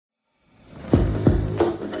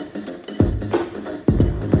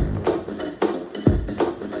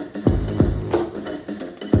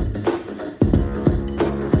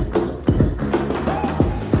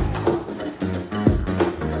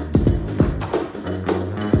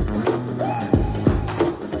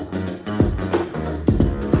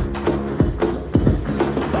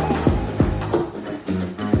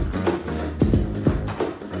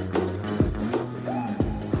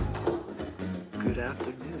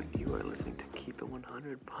You are listening to Keep It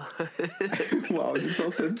 100 Pod. Wow, is it so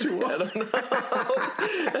sensual? I don't know.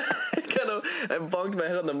 I bumped my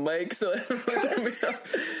head on the mic, so it really threw me off.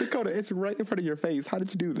 Dakota, it's right in front of your face. How did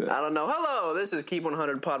you do that? I don't know. Hello, this is Keep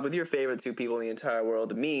 100 Pod with your favorite two people in the entire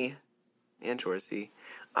world, me and Chorsey.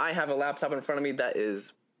 I have a laptop in front of me that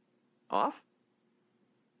is off.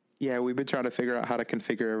 Yeah, we've been trying to figure out how to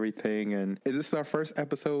configure everything, and this is our first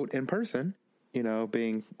episode in person, you know,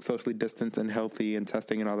 being socially distanced and healthy and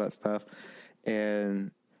testing and all that stuff,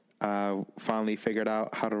 and finally figured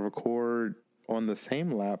out how to record on the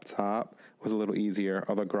same laptop was a little easier,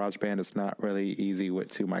 although GarageBand is not really easy with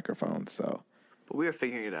two microphones, so. But we are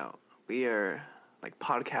figuring it out. We are like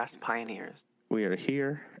podcast pioneers. We are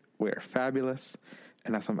here, we are fabulous,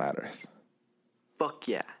 and that's what matters. Fuck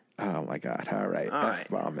yeah. Oh my God, all right,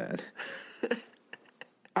 F-bomb, man.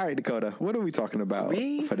 All right, Dakota, what are we talking about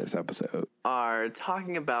for this episode? Are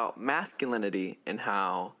talking about masculinity and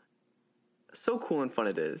how so cool and fun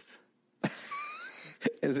it is.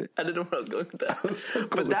 Is it? I didn't know where I was going with that. So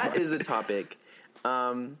cool, but that is the topic.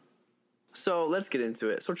 So let's get into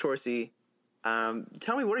it. So Chorsey,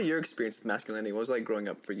 tell me, what are your experiences with masculinity? What was it like growing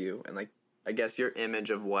up for you? And like, I guess your image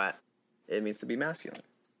of what it means to be masculine.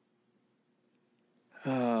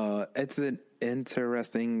 It's an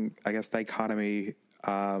interesting, I guess, dichotomy.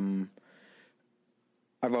 I've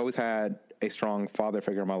always had a strong father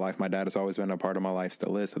figure in my life. My dad has always been a part of my life,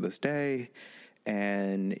 still is to this day.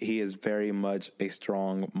 And he is very much a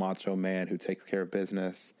strong macho man who takes care of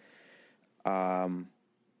business. What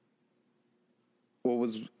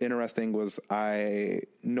was interesting was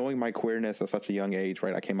knowing my queerness at such a young age,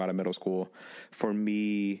 right? I came out of middle school. For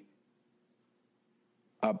me,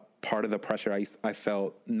 a part of the pressure I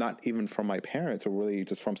felt, not even from my parents or really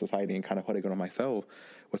just from society and kind of putting it on myself,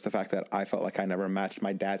 was the fact that I felt like I never matched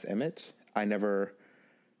my dad's image.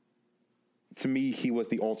 To me, he was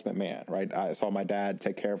the ultimate man, right? I saw my dad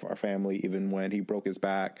take care of our family even when he broke his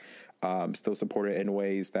back, still supported in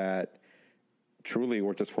ways that truly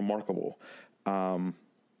were just remarkable. And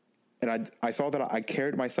I saw that I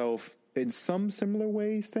carried myself in some similar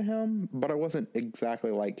ways to him, but I wasn't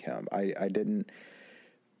exactly like him. I didn't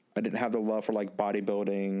have the love for like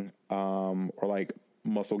bodybuilding or like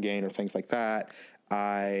muscle gain or things like that.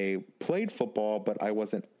 I played football, but I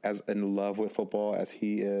wasn't as in love with football as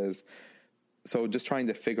he is. So just trying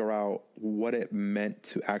to figure out what it meant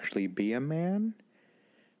to actually be a man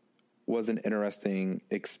was an interesting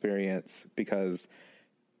experience, because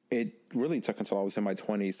it really took until I was in my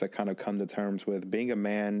 20s to kind of come to terms with being a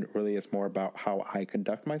man really is more about how I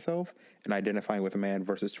conduct myself and identifying with a man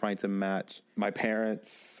versus trying to match my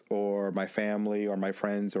parents or my family or my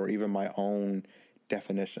friends or even my own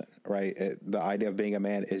definition, right? The idea of being a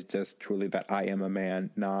man is just truly that I am a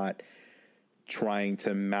man, not trying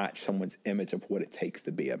to match someone's image of what it takes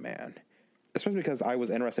to be a man. Especially because I was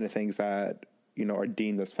interested in things that, you know, are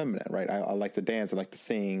deemed as feminine, right? I like to dance, I like to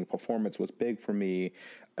sing. Performance was big for me.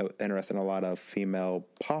 I was interested in a lot of female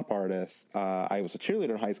pop artists. I was a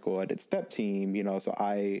cheerleader in high school. I did step team, you know, so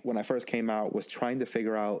when I first came out, was trying to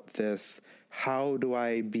figure out how do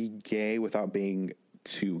I be gay without being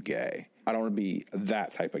too gay? I don't want to be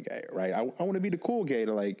that type of gay, right? I want to be the cool gay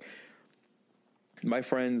to, like, my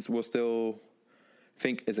friends will still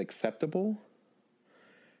think is acceptable.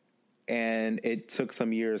 And it took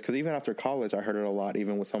some years, because even after college, I heard it a lot,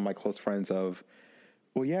 even with some of my close friends of,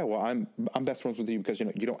 I'm best friends with you because, you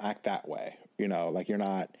know, you don't act that way, you know, like you're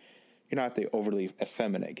not the overly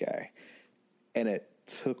effeminate gay. And it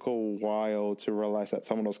took a while to realize that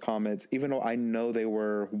some of those comments, even though I know they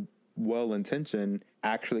were well-intentioned,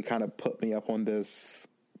 actually kind of put me up on this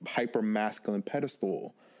hyper masculine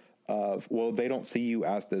pedestal of, well, they don't see you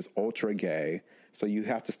as this ultra gay, so you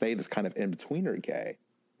have to stay this kind of in-betweener gay.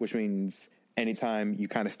 Which means anytime you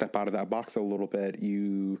kind of step out of that box a little bit,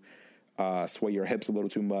 you sway your hips a little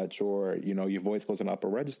too much, or, you know, your voice goes in upper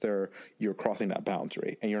register, you're crossing that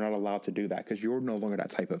boundary. And you're not allowed to do that because you're no longer that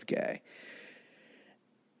type of gay.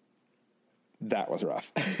 That was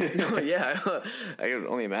rough. No, yeah, I can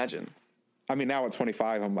only imagine. I mean, now at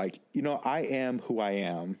 25, I'm like, you know, I am who I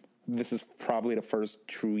am. This is probably the first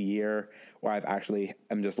true year where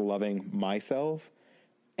I'm just loving myself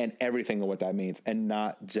and everything of what that means, and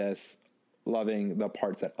not just loving the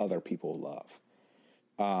parts that other people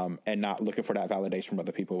love, and not looking for that validation from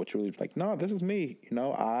other people, which really like, no, this is me. You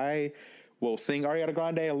know, I will sing Ariana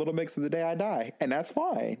Grande and Little Mix of the day I die, and that's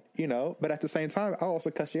fine, you know. But at the same time, I'll also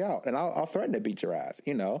cuss you out, and I'll threaten to beat your ass,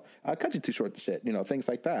 you know. I'll cut you too short to shit, you know, things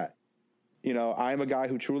like that. You know, I'm a guy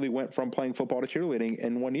who truly went from playing football to cheerleading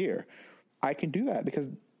in 1 year. I can do that because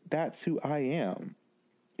that's who I am.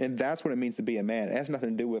 And that's what it means to be a man. It has nothing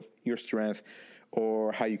to do with your strength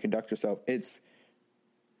or how you conduct yourself. It's,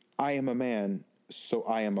 I am a man, so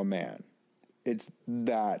I am a man. It's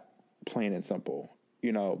that plain and simple.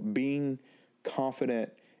 You know, being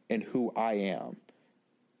confident in who I am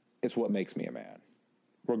is what makes me a man.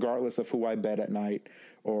 Regardless of who I bed at night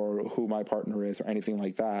or who my partner is or anything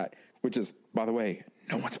like that, which is, by the way,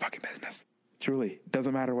 no one's fucking business. Truly,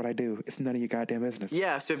 doesn't matter what I do. It's none of your goddamn business.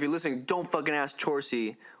 Yeah, so if you're listening, don't fucking ask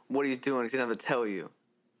Chorsey what he's doing. He's going to have to tell you.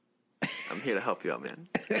 I'm here to help you out, man.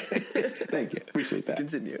 Thank you. Appreciate that.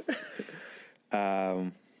 Continue.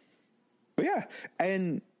 But yeah,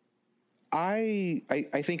 and I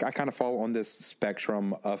think I kind of fall on this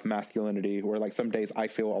spectrum of masculinity where, like, some days I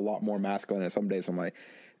feel a lot more masculine and some days I'm like,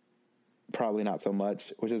 probably not so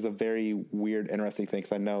much, which is a very weird, interesting thing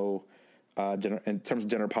because I know in terms of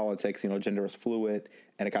gender politics, you know, gender is fluid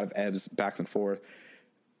and it kind of ebbs back and forth.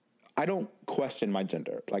 I don't question my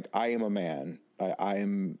gender. Like, I am a man. I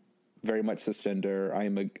am very much cisgender. I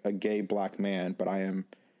am a gay black man, but I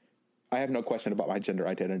have no question about my gender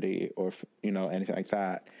identity or, you know, anything like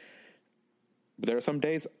that. But there are some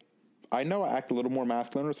days I know I act a little more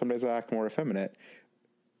masculine or some days I act more effeminate.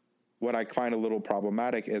 What I find a little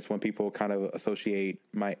problematic is when people kind of associate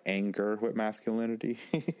my anger with masculinity.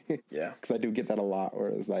 Yeah. Because I do get that a lot where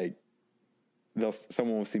it's like,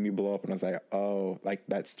 someone will see me blow up and I was like, oh, like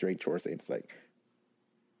that's straight Chorsey. It's like,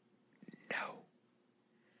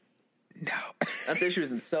 no. That's the issue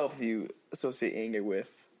with itself if you associate anger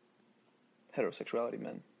with heterosexuality,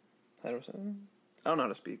 men. I don't know how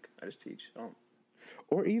to speak. I just teach. I don't.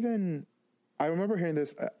 Or even, I remember hearing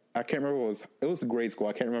this, I can't remember it was grade school.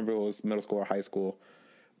 I can't remember if it was middle school or high school.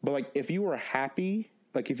 But like, if you were happy,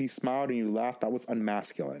 like if you smiled and you laughed, that was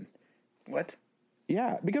unmasculine. What?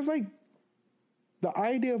 Yeah, because like, the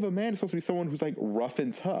idea of a man is supposed to be someone who's like rough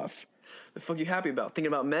and tough. The fuck you happy about?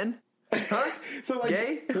 Thinking about men? Huh? So like,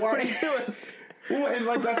 gay? Why, What are you doing? Well, and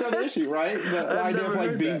like that's another issue, right? The idea of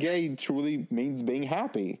like being that. gay truly means being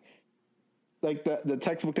happy. Like the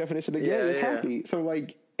textbook definition of gay is happy. So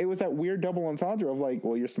like it was that weird double entendre of like,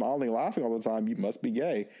 well, you're smiling and laughing all the time, you must be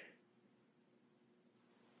gay.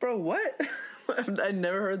 Bro, what? I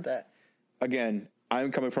never heard that. Again,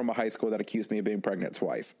 I'm coming from a high school that accused me of being pregnant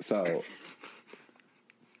twice. So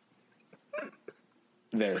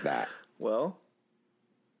there's that. Well,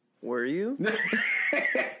 were you?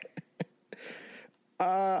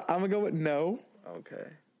 I'm gonna go with no.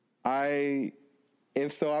 Okay.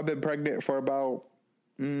 If so, I've been pregnant for about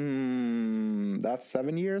that's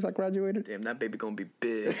 7 years. I graduated. Damn, that baby gonna be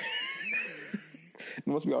big. It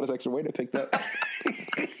must be all this extra weight I picked up.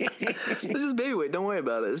 It's just baby weight. Don't worry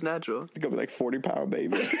about it. It's natural. It's gonna be like 40-pound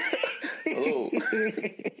baby. Oh.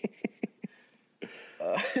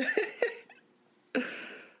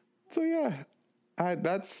 So yeah,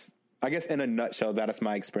 I guess in a nutshell, that is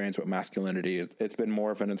my experience with masculinity. It's been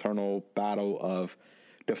more of an internal battle of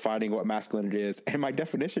defining what masculinity is, and my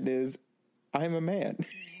definition is I am a man.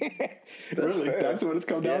 Really, fair. That's what it's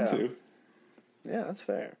come down to. Yeah, that's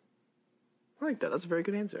fair. I like that. That's a very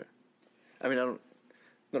good answer. I mean, I don't know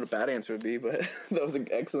what a bad answer would be, but that was an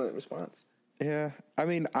excellent response. Yeah, I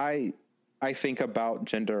mean, I think about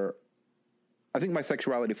gender. I think my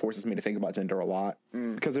sexuality forces me to think about gender a lot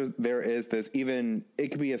because there is this, even it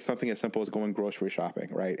could be something as simple as going grocery shopping,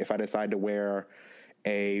 right? If I decide to wear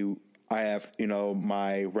I have, you know,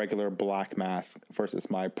 my regular black mask versus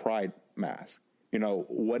my pride mask, you know,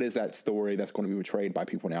 what is that story that's going to be portrayed by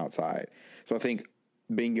people on the outside? So I think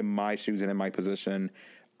being in my shoes and in my position,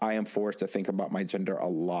 I am forced to think about my gender a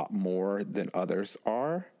lot more than others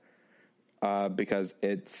are because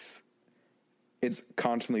it's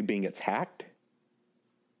constantly being attacked,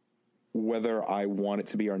 whether I want it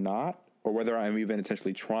to be or not, or whether I'm even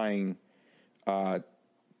intentionally trying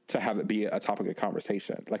to have it be a topic of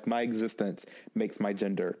conversation. Like, my existence makes my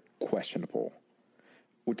gender questionable,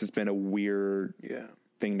 which has been a weird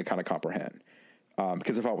thing to kind of comprehend.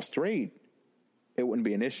 Because if I was straight, it wouldn't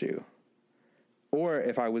be an issue. Or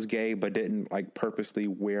if I was gay but didn't like purposely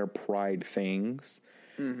wear pride things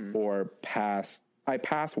or I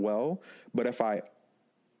pass well, but if I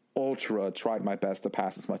tried my best to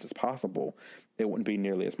pass as much as possible, it wouldn't be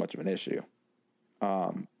nearly as much of an issue.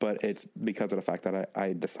 But it's because of the fact that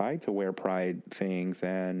I decide to wear pride things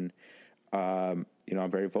and, you know,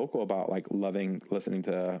 I'm very vocal about like listening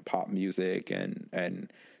to pop music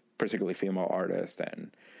and particularly female artists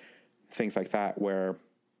and things like that, where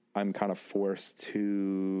I'm kind of forced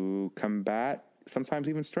to combat sometimes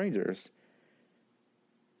even strangers.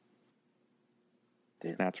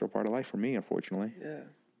 It's a natural part of life for me, unfortunately. Yeah.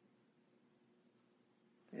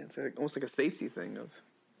 Yeah, it's like, almost like a safety thing of,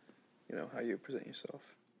 you know, how you present yourself.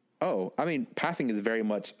 Oh, I mean, passing is very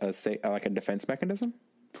much like a defense mechanism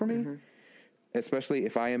for me, especially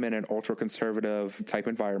if I am in an ultra conservative type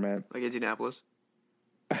environment, Like Indianapolis.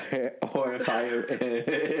 or if I am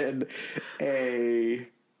in a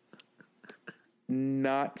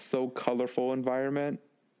not so colorful environment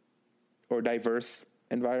or diverse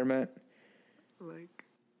environment. Like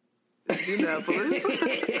Indianapolis.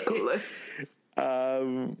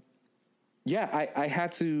 Yeah, I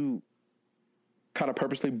had to kind of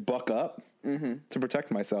purposely buck up to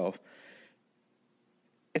protect myself.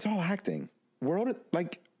 It's all acting.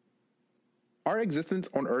 Like, our existence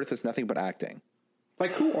on Earth is nothing but acting.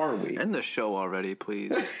 Like, who are we? End the show already,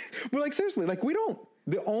 please. But like, seriously, like, we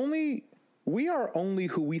are only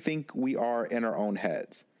who we think we are in our own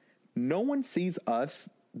heads. No one sees us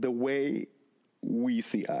the way we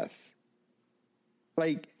see us.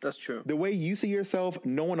 Like, That's true. The way you see yourself,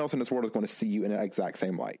 no one else in this world is going to see you in the exact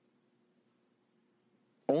same light.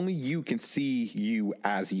 Only you can see you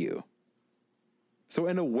as you. So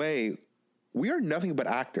in a way, we are nothing but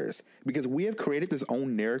actors because we have created this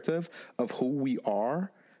own narrative of who we are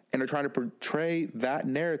and are trying to portray that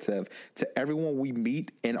narrative to everyone we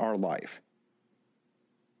meet in our life.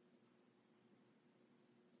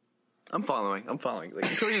 I'm following. Like,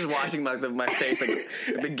 George is watching my face, like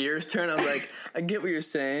the gears turn. I'm like, I get what you're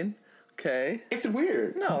saying. Okay. It's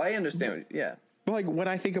weird. No, I understand. Yeah. But like, when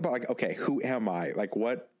I think about, like, okay, who am I? Like,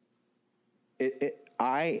 what?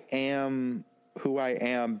 I am who I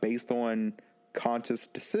am based on conscious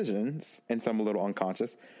decisions, and some a little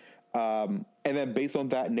unconscious. And then based on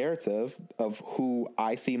that narrative of who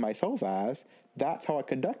I see myself as, that's how I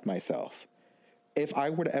conduct myself. If I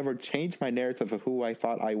were to ever change my narrative of who I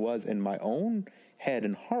thought I was in my own head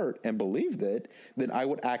and heart and believed it, then I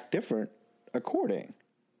would act different according.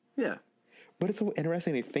 Yeah. But it's so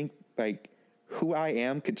interesting to think, like, who I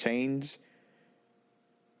am could change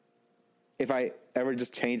if I ever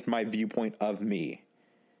just changed my viewpoint of me.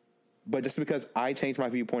 But just because I changed my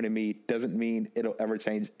viewpoint of me doesn't mean it'll ever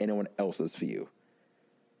change anyone else's view.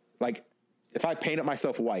 Like, if I painted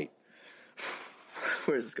myself white.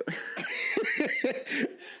 Where is this going?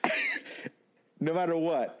 No matter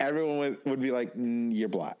what, everyone would be like, you're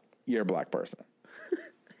black. You're a black person.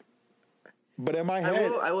 But in my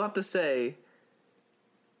head, I will have to say,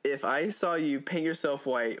 if I saw you paint yourself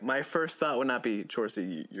white, my first thought would not be,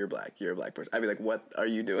 Chorsey, you're black. You're a black person. I'd be like, what are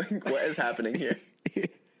you doing? What is happening here?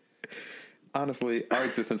 honestly, our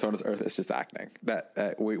existence on this earth is just acting.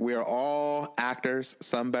 That we are all actors,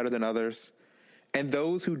 some better than others. And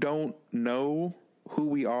those who don't know who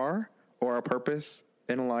we are or our purpose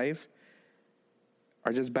in life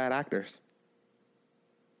are just bad actors.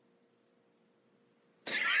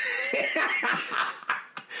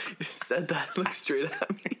 You said that. Look straight at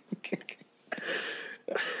me.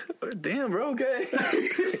 Damn, bro. Okay.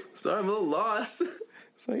 Sorry, I'm a little lost.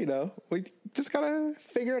 So, we just gotta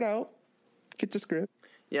figure it out. Get your script.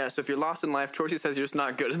 Yeah, so if you're lost in life, Chorsey says you're just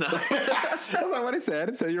not good enough. That's not what it said.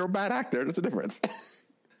 It said you're a bad actor. There's a difference.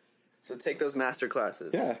 So take those master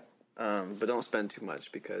classes. Yeah. But don't spend too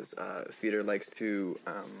much because theater likes to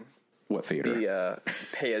What theater? the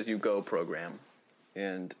pay-as-you-go program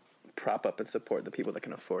and prop up and support the people that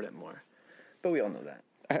can afford it more. But we all know that.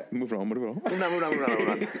 Moving on. Move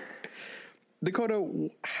on.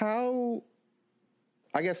 Dakota,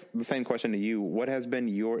 I guess the same question to you. What has been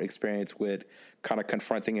your experience with kind of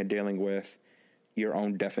confronting and dealing with your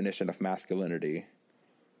own definition of masculinity?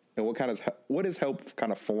 And what has helped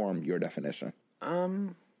kind of form your definition?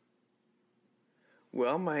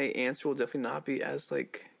 Well, my answer will definitely not be as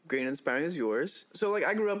great and inspiring as yours. So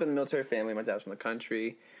I grew up in a military family. My dad's from the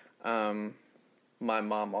country. My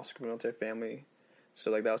mom also grew up in a military family. So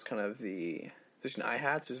that was kind of the position I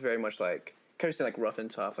had. So it was very much kind of saying rough and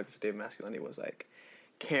tough. This idea of masculinity was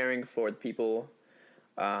caring for the people,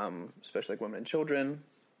 especially women and children.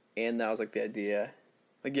 And that was the idea.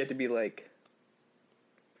 You have to be a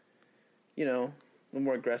little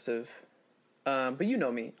more aggressive. But you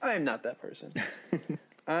know me. I am not that person.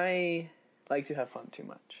 I like to have fun too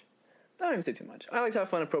much. I don't even say too much. I like to have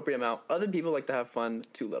fun appropriate amount. Other people like to have fun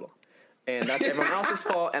too little. And that's everyone else's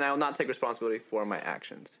fault, and I will not take responsibility for my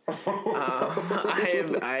actions. I've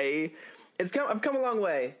come a long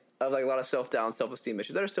way of a lot of self-doubt and self-esteem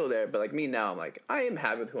issues that are still there, but me now, I am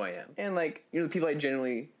happy with who I am. And the people I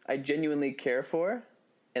genuinely care for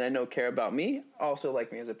and I know care about me also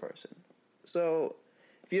like me as a person. So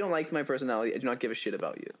if you don't like my personality, I do not give a shit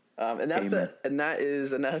about you. And that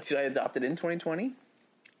is an attitude I adopted in 2020.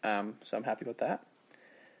 So I'm happy about that.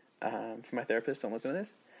 For my therapist, don't listen to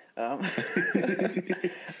this. Back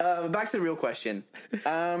to the real question.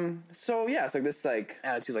 So yeah, it's this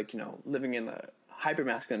attitude, living in the hyper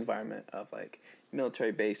masculine environment of like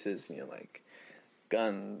military bases, you know, like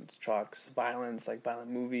guns, trucks, violence, like violent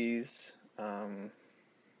movies,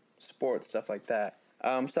 sports, stuff like that.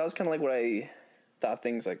 So that was kind of like what I thought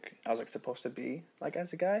things like I was like supposed to be like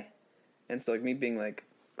as a guy, and so like me being like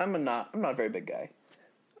I'm not a very big guy.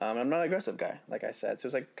 I'm not an aggressive guy, like I said. So it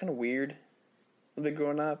was like kind of weird, a little bit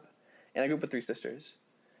growing up, and I grew up with 3 sisters,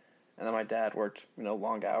 and then my dad worked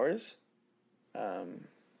long hours,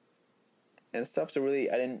 and stuff. So really,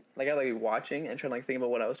 I didn't like I like watching and trying to like think about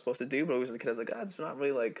what I was supposed to do, but always as a kid I was like, it's not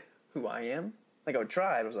really like who I am. Like I would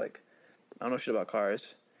try. I was like, I don't know shit about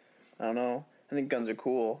cars. I don't know. I think guns are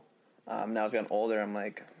cool. Now as I've gotten older, I'm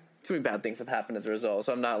like, too many bad things have happened as a result.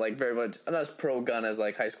 So I'm not like I'm not as pro gun as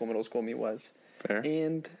like high school, middle school me was. Fair.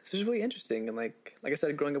 And so it was really interesting. And like I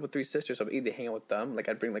said, growing up with 3 sisters, so I'd either hang out with them, like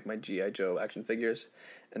I'd bring like my G.I. Joe action figures,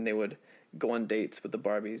 and they would go on dates with the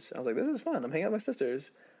Barbies. I was like, this is fun. I'm hanging out with my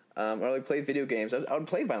sisters. Or like play video games. I would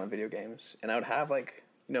play violent video games, and I would have like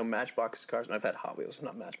Matchbox cars. And I've had Hot Wheels,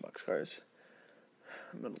 not Matchbox cars.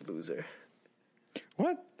 I'm a loser.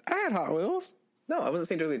 What? I had Hot Wheels. No, I wasn't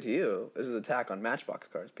saying directly to you. This is an attack on Matchbox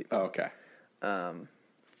cars, people. Oh, okay.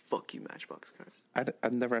 Fuck you, Matchbox cars.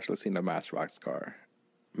 I've never actually seen a Matchbox car.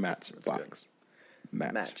 Matchbox.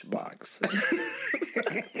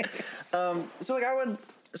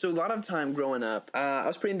 So a lot of time growing up, I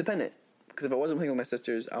was pretty independent because if I wasn't playing with my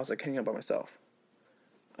sisters, I was like hanging out by myself.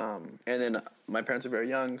 And then my parents were very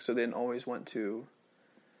young, so they didn't always want to.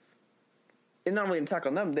 And not really an attack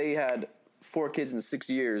on them. They had 4 kids in 6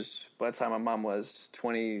 years. By the time my mom was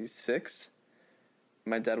 26,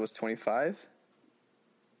 my dad was 25.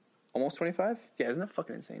 Almost 25? Yeah, isn't that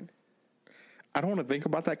fucking insane? I don't want to think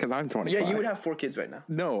about that because I'm 25. Yeah, you would have 4 kids right now.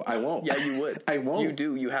 No, I won't. Yeah, you would. I won't. You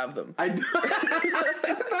do. You have them. I do.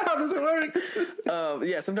 That's not how this works.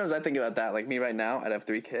 Yeah, sometimes I think about that. Like me right now, I'd have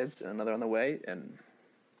 3 kids and another on the way, and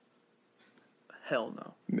hell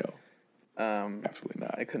no. No. Absolutely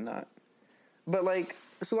not. I could not. But like,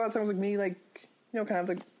 so a lot of times, like me, like kind of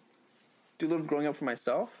like do a little growing up for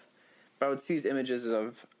myself. But I would see these images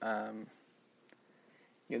of,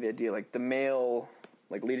 the idea like the male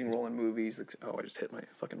like leading role in movies. Like, oh, I just hit my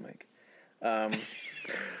fucking mic.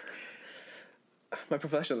 My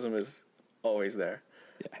professionalism is always there.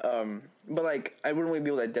 Yeah. But like, I wouldn't really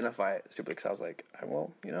be able to identify it super because I was like, I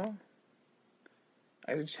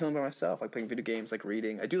was chilling by myself, like playing video games, like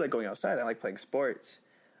reading. I do like going outside. I like playing sports,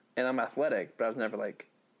 and I'm athletic, but I was never like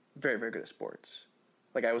very, very good at sports.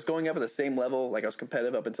 Like I was going up at the same level, like I was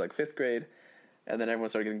competitive up until like 5th grade, and then everyone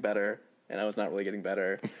started getting better, and I was not really getting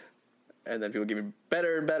better. And then people gave me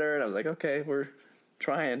better and better, and I was like, okay, we're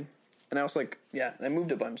trying. And I was like, yeah, and I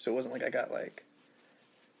moved a bunch, so it wasn't like I got like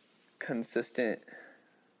consistent,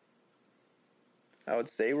 I would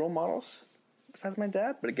say, role models besides my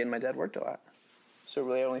dad. But again, my dad worked a lot, so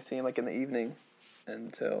really I only see him like in the evening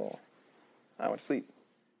until I went to sleep.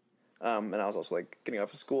 And I was also like getting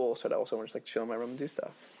off of school, so I'd also want to just like chill in my room and do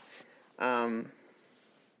stuff. So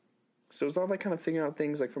it was all like kind of figuring out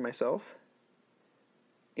things like for myself,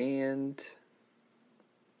 and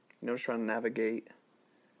just trying to navigate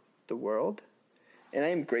the world. And I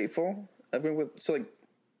am grateful.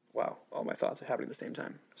 Wow, all my thoughts are happening at the same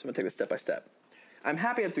time. So I'm gonna take this step by step. I'm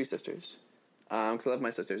happy I have 3 sisters, because I love my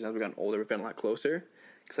sisters. And as we've gotten older, we've gotten a lot closer.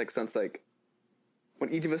 Because like since like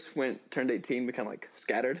when each of us turned 18, we kind of like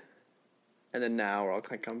scattered. And then now we're all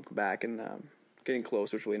kind of coming back and getting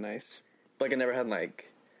close, which is really nice. But like I never had like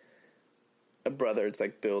a brother to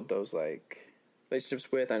like build those like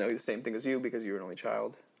relationships with. I know the same thing as you because you were an only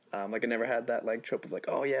child. Like I never had that like trope of like,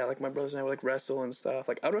 oh yeah, like my brothers and I would like wrestle and stuff.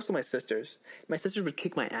 Like I would wrestle my sisters. My sisters would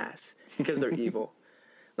kick my ass because they're evil.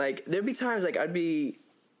 Like there'd be times like 2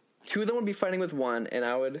 of them would be fighting with one, and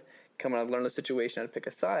I would come and I'd learn the situation. I'd pick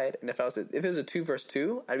a side, and if it was a 2 versus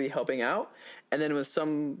 2, I'd be helping out. And then with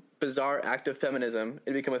some bizarre act of feminism,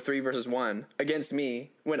 it'd become a 3 versus 1 against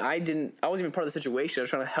me when I wasn't even part of the situation. I was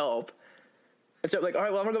trying to help. And so like, all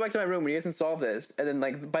right, well, I'm gonna go back to my room. You guys can solve this. And then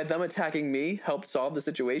like by them attacking me helped solve the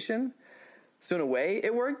situation. So in a way,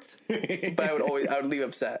 it worked. But I would leave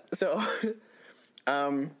upset. So,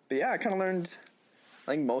 but yeah, I kind of learned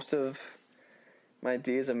like most of my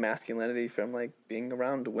ideas of masculinity from like being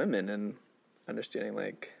around women and understanding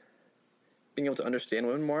like being able to understand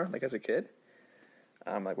women more like as a kid.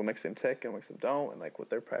 Like what makes them tick and what makes them don't, and like what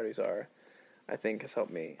their priorities are, I think has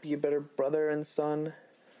helped me be a better brother and son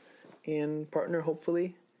and partner,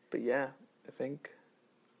 hopefully. But yeah, I think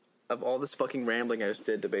of all this fucking rambling I just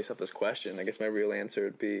did to base off this question, I guess my real answer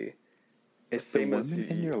would be it's the women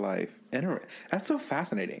in your life. That's so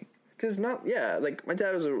fascinating. Because it's not, yeah, like my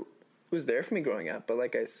dad was there for me growing up, but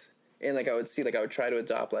like I would see, like I would try to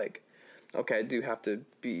adopt like okay, I do have to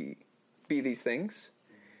be these things.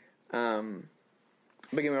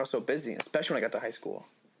 But again, we were so busy, especially when I got to high school.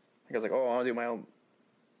 Like I was like, oh, I'm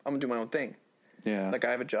gonna do my own thing. Yeah. Like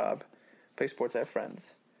I have a job, play sports, I have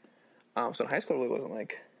friends. So in high school, I really wasn't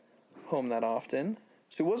like home that often.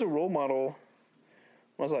 So it was a role model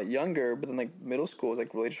when I was a lot younger, but then like middle school was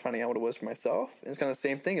like really just finding out what it was for myself. And it's kind of the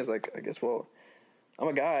same thing as like, I guess, well, I'm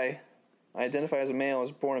a guy. I identify as a male. I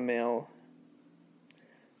was born a male.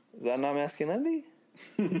 Is that not masculinity?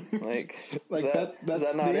 Like that's is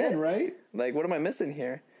that not the it? end, right? Like, what am I missing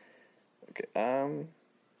here? Okay,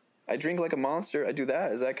 I drink like a monster. I do that.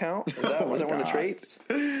 Does that count? Was that one of the traits?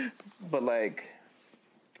 But like,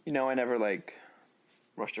 you know, I never like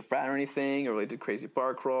rushed a frat or anything, or really did crazy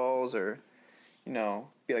bar crawls, or you know,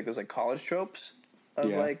 be like those like college tropes of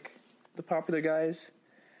like the popular guys.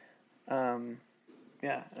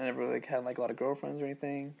 Yeah, I never like had like a lot of girlfriends or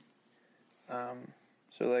anything.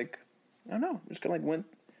 So like, I don't know, just kind of like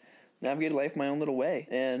navigated life my own little way,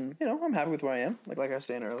 and you know, I'm happy with where I am. Like I was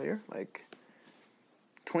saying earlier, like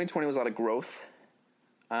 2020 was a lot of growth.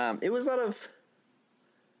 It was a lot of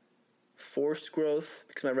forced growth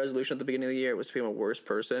because my resolution at the beginning of the year was to become a worse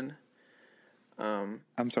person.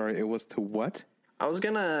 I'm sorry, it was to what? I was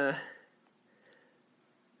gonna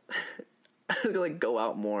like go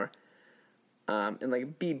out more, and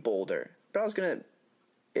like be bolder. But I was gonna,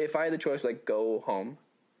 if I had the choice, like go home.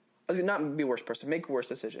 I was gonna not be a worse person, make worse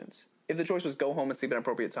decisions. If the choice was go home and sleep at an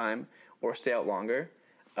appropriate time or stay out longer,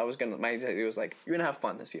 my idea was like, you're gonna have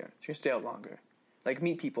fun this year. So you're gonna stay out longer. Like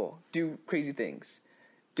meet people, do crazy things,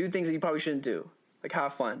 do things that you probably shouldn't do. Like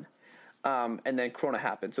have fun. And then Corona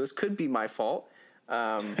happened. So this could be my fault.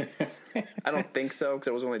 I don't think so, because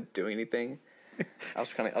I wasn't really doing anything. I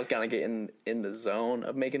was kind of getting in the zone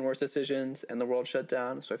of making worse decisions, and the world shut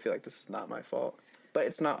down. So I feel like this is not my fault, but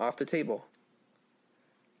it's not off the table.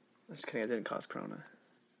 I'm just kidding. I didn't cause Corona.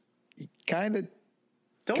 You kind of.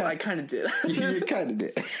 I kind of did. You kind of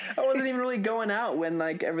did. I wasn't even really going out when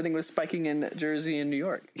like everything was spiking in Jersey and New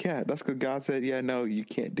York. Yeah, that's because God said, "Yeah, no, you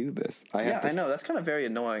can't do this." I know that's kind of very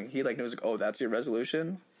annoying. He like was like, "Oh, that's your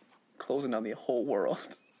resolution, closing down the whole world."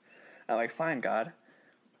 I'm like, "Fine, God,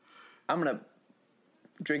 I'm gonna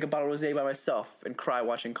drink a bottle of rosé by myself and cry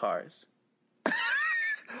watching Cars."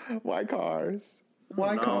 Why Cars?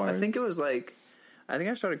 Why Cars? I think it was like, I think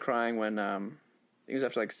I started crying when it was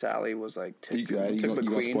after like Sally was like took McQueen. You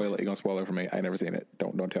gonna spoil it? You gonna spoil it for me? I never seen it.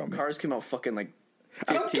 Don't tell me. Cars came out fucking like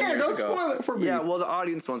 15 I don't care. years Don't ago. spoil it for me. Yeah, well, the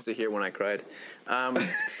audience wants to hear when I cried. I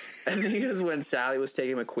think it was when Sally was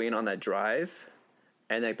taking McQueen on that drive,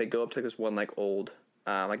 and like they go up to this one like old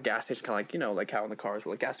like gas station, kind of like, you know, like how in the cars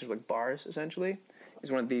were like gas stations were like bars essentially.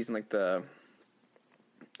 It's one of these in like the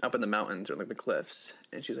up in the mountains or like the cliffs,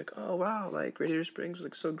 and she's like, "Oh wow, like Radiator Springs was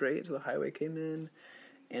like so great." So the highway came in,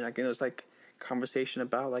 and like it was like conversation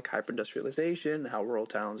about like hyper-industrialization, how rural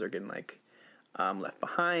towns are getting like left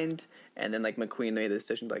behind, and then like McQueen made the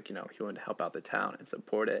decision like, you know, he wanted to help out the town and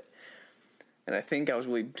support it. And I think I was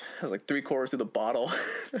like 3/4 through the bottle.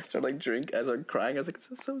 I started like drink as I'm crying. I was like,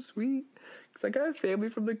 it's so sweet. It's like I have family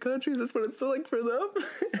from the country. Is this what it felt like for them?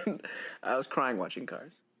 And I was crying watching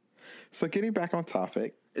Cars. So getting back on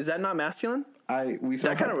topic, is that not masculine?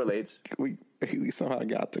 That kind of relates. We somehow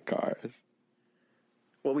got to Cars.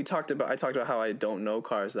 Well, I talked about how I don't know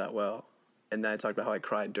Cars that well, and then I talked about how I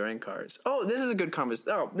cried during Cars. Oh, this is a good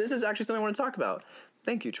conversation. Oh, this is actually something I want to talk about.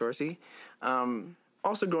 Thank you, Chorsey.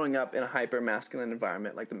 Also, growing up in a hyper masculine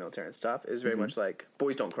environment like the military and stuff is very much like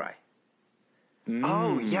boys don't cry.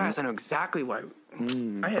 Oh yes, I know exactly why.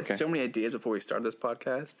 I had so many ideas before we started this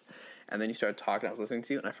podcast, and then you started talking. I was listening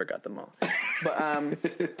to you, and I forgot them all. But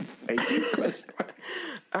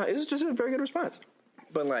it was just a very good response.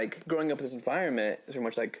 But like growing up in this environment is very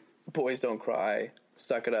much like boys don't cry,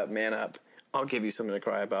 suck it up, man up. I'll give you something to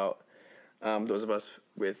cry about. Those of us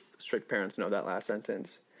with strict parents know that last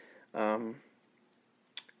sentence.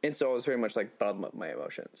 And so I was very much like bottled up my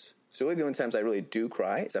emotions. So really the only times I really do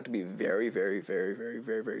cry is I have to be very, very, very, very,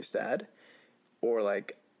 very, very sad, or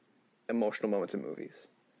like emotional moments in movies.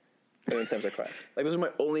 The only times I cry. Like those are my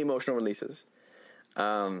only emotional releases.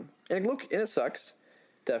 And it sucks,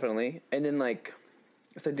 definitely. And then like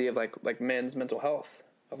this idea of like men's mental health,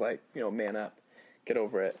 of like, you know, man up, get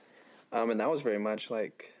over it. And that was very much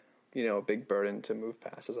like, you know, a big burden to move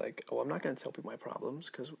past. Is like, oh, I'm not going to tell people my problems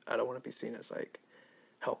because I don't want to be seen as like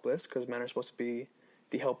helpless, because men are supposed to be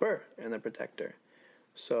the helper and the protector.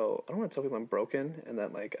 So I don't want to tell people I'm broken and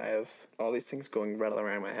that like I have all these things going rattling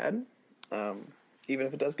around my head, even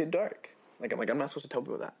if it does get dark. I'm not supposed to tell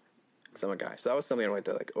people that because I'm a guy. So that was something I wanted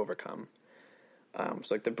to like overcome. So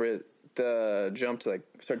like the the jump to like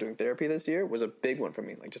start doing therapy this year was a big one for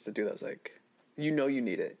me. Like just to do that, was like, you know, you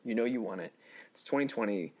need it. You know, you want it. It's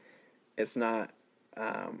 2020. It's not,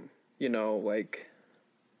 you know, like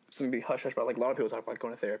something to be hush hush about. Like a lot of people talk about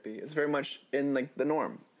going to therapy. It's very much in like the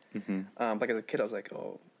norm. Like as a kid, I was like,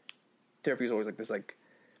 oh, therapy is always like this, like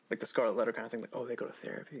the Scarlet Letter kind of thing. Like, oh, they go to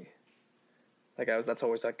therapy. Like that's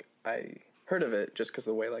always like I heard of it just because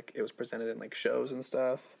of the way like it was presented in like shows and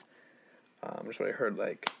stuff. Just what I heard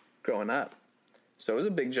like growing up. So it was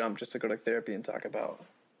a big jump just to go to therapy and talk about,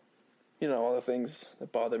 you know, all the things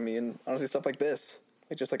that bother me, and honestly stuff like this,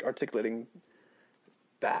 like just like articulating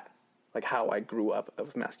that, like how I grew up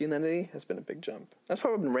with masculinity has been a big jump. That's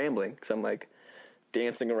probably been rambling because I'm like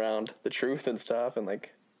dancing around the truth and stuff and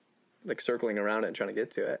like circling around it and trying to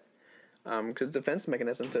get to it. Because defense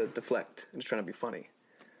mechanism to deflect and just trying to be funny.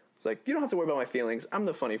 It's like, you don't have to worry about my feelings. I'm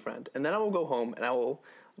the funny friend. And then I will go home and I will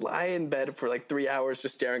lie in bed for like 3 hours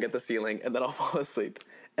just staring at the ceiling, and then I'll fall asleep.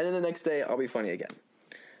 And then the next day I'll be funny again.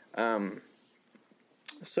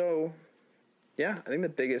 So yeah, I think the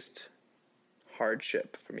biggest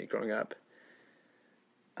hardship for me growing up,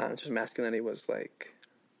 just masculinity, was like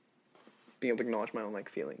being able to acknowledge my own like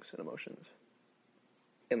feelings and emotions.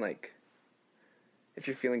 And like, if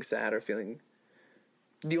you're feeling sad or feeling,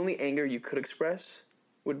 the only anger you could express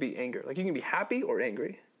would be anger. Like you can be happy or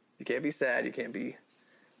angry. You can't be sad. You can't be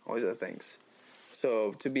all these other things.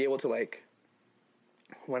 So to be able to like,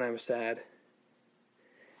 when I'm sad,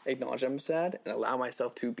 acknowledge I'm sad and allow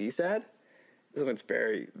myself to be sad is something that's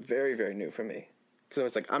very, very, very new for me. Because I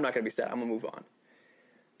was like, I'm not going to be sad. I'm going to move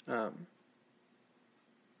on.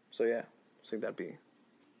 So yeah, I think that'd be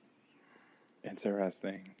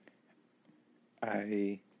interesting.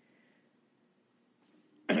 I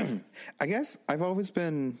guess I've always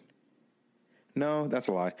been, no, that's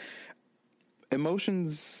a lie.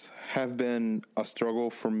 Emotions have been a struggle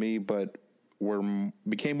for me, but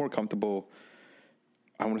became more comfortable,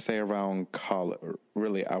 I want to say around college.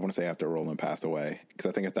 Really, I want to say after Roland passed away, because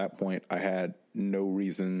I think at that point I had no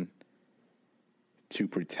reason to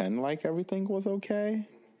pretend like everything was okay,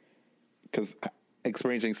 because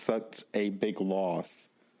experiencing such a big loss.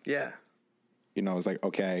 Yeah. You know, it's like,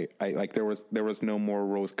 okay, there was no more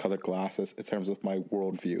rose-colored glasses in terms of my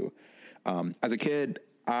worldview. As a kid,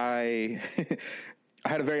 I I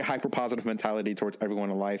had a very hyper-positive mentality towards everyone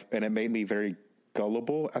in life, and it made me very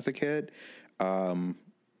gullible as a kid. A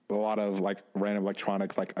lot of like random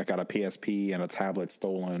electronics, like I got a PSP and a tablet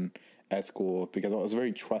stolen at school because I was a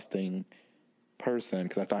very trusting person,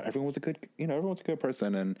 because I thought everyone's a good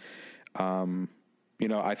person, and you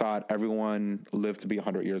know, I thought everyone lived to be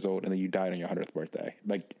 100 years old and then you died on your 100th birthday.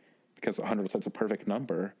 Like, because 100 is such a perfect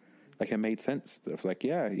number. Like, it made sense. It was like,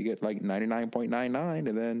 yeah, you get like 99.99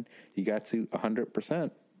 and then you got to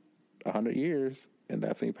 100%, 100 years, and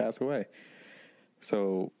that's when you pass away.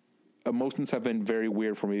 So emotions have been very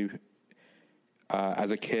weird for me.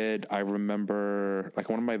 As a kid, I remember like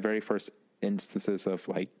one of my very first instances of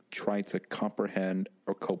like trying to comprehend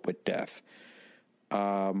or cope with death.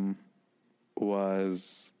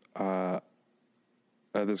 Was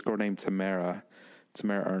this girl named Tamara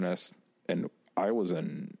Ernest, and I was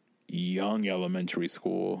in young elementary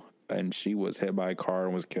school, and she was hit by a car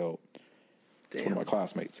and was killed. Damn. One of my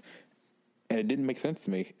classmates, and it didn't make sense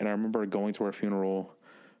to me. And I remember going to her funeral,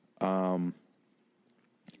 and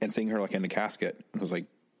seeing her like in the casket. I was like,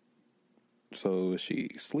 "So is she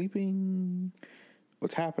sleeping?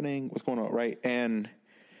 What's happening? What's going on?" Right? And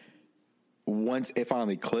once it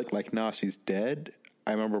finally clicked, like, nah, she's dead,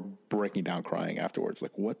 I remember breaking down crying afterwards.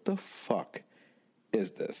 Like, what the fuck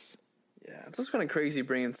is this? Yeah, it's just kind of crazy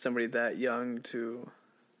bringing somebody that young to,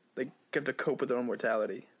 like, have to cope with their own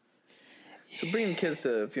mortality. Yeah. So bringing kids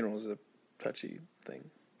to funerals is a touchy thing.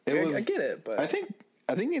 I get it, but I think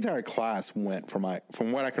the entire class went from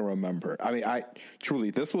what I can remember. I mean,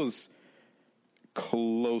 this was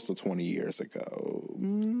close to 20 years ago.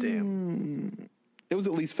 Damn. It was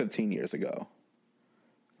at least 15 years ago.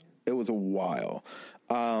 It was a while.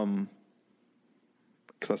 Because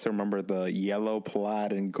I still remember the yellow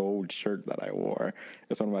plaid and gold shirt that I wore.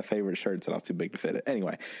 It's one of my favorite shirts, and I was too big to fit it.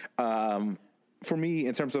 Anyway, for me,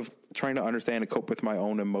 in terms of trying to understand and cope with my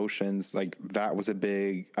own emotions, like that was a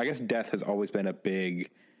big, I guess death has always been a big,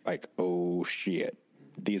 like, oh shit,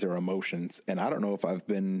 these are emotions. And I don't know if I've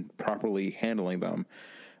been properly handling them.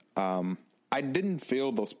 I didn't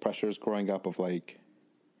feel those pressures growing up of like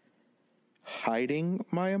hiding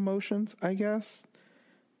my emotions, I guess.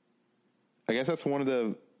 That's one of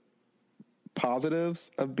the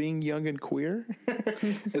positives of being young and queer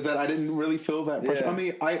is that I didn't really feel that pressure. Yeah. I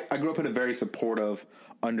mean, I grew up in a very supportive,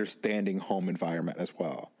 understanding home environment as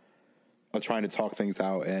well. trying to talk things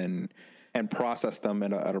out and process them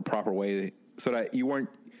in a proper way, so that you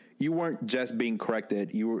weren't just being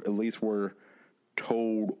corrected. You at least were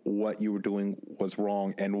told what you were doing was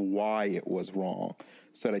wrong and why it was wrong,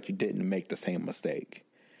 so that you didn't make the same mistake.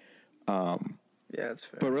 Yeah, that's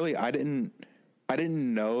fair. But really, I didn't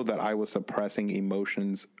know that I was suppressing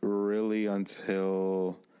emotions really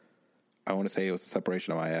until, I want to say, it was the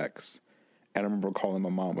separation of my ex. And I remember calling my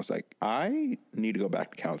mom, was like, I need to go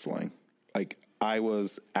back to counseling. Like, I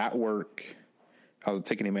was at work. I was a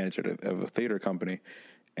ticketing manager of a theater company,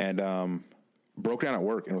 and broke down at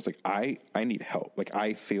work and was like, I need help. Like,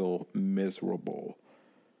 I feel miserable.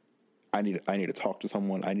 I need to talk to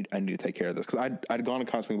someone. I need to take care of this. Because I'd gone to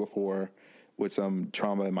counseling before with some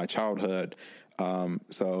trauma in my childhood.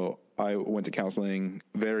 So I went to counseling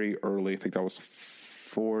very early. I think that was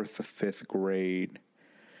 4th, 5th grade.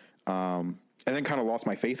 And then kind of lost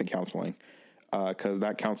my faith in counseling. Because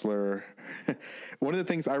that counselor, one of the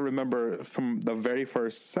things I remember from the very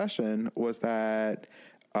first session was that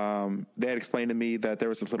they had explained to me that there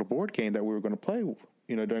was this little board game that we were going to play,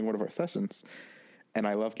 during one of our sessions. And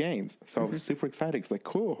I love games. So I was super excited. It's like,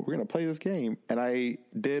 cool, we're going to play this game. And I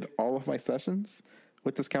did all of my sessions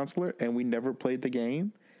with this counselor, and we never played the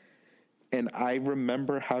game. And I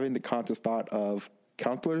remember having the conscious thought of,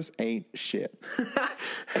 counselors ain't shit.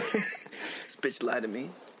 This bitch lied to me.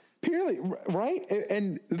 Purely, right?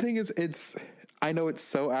 And the thing is, I know it's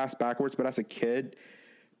so ass backwards, but as a kid,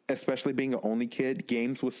 especially being an only kid,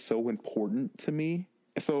 games was so important to me.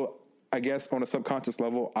 So I guess on a subconscious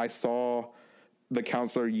level, I saw the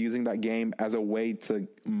counselor using that game as a way to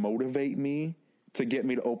motivate me, to get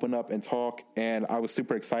me to open up and talk. And I was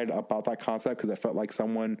super excited about that concept because I felt like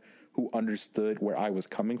someone who understood where I was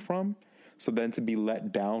coming from. So then to be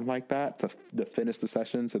let down like that, to finish the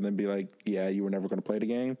sessions and then be like, yeah, you were never going to play the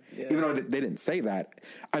game. Yeah. Even though they didn't say that.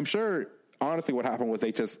 I'm sure, honestly, what happened was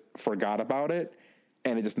they just forgot about it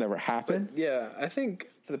and it just never happened. But yeah, I think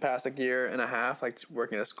for the past year and a half,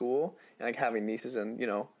 working at a school and having nieces and,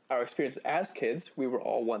 our experience as kids, we were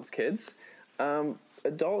all once kids.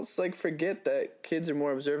 Adults forget that kids are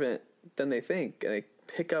more observant than they think, and they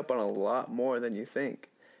pick up on a lot more than you think,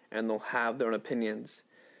 and they'll have their own opinions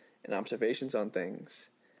and observations on things.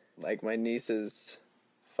 Like, my niece is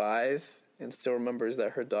 5 and still remembers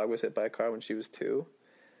that her dog was hit by a car when she was 2,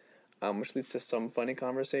 which leads to some funny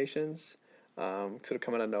conversations, sort of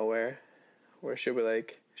come out of nowhere, where she'll be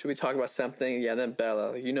like, should we talk about something? Yeah, then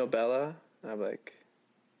Bella, Bella? And I'm like,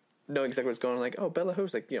 know exactly what's going on. Like, oh, Bella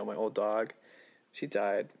who's? Like, my old dog. She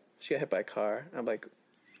died. She got hit by a car. I'm like,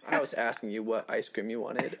 I was asking you what ice cream you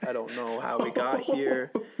wanted. I don't know how we got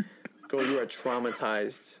here. Girl, you are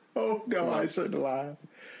traumatized. Oh, no, I shouldn't laugh.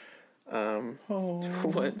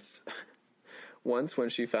 Once when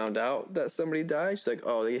she found out that somebody died, she's like,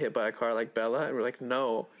 oh, they get hit by a car like Bella? And we're like,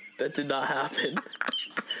 no, that did not happen.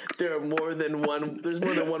 There's more than one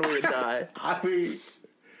way to die. I mean...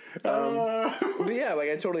 But yeah, I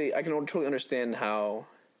can totally understand how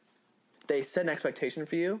they set an expectation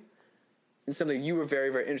for you in something you were very,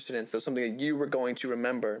 very interested in. So something that you were going to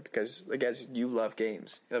remember because, as you love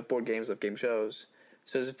games, you love board games, love game shows.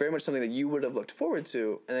 So it's very much something that you would have looked forward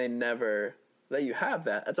to, and they never let you have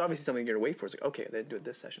that. That's obviously something you're going to wait for. It's like, okay, they do it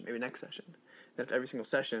this session, maybe next session. And if every single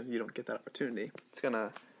session you don't get that opportunity, it's going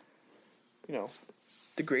to,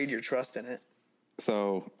 degrade your trust in it.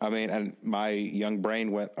 So, and my young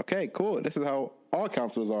brain went, okay, cool. This is how all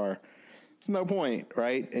counselors are. There's no point,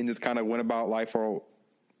 right? And just kind of went about life for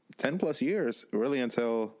 10 plus years, really,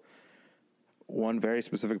 until one very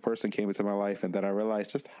specific person came into my life. And then I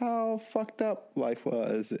realized just how fucked up life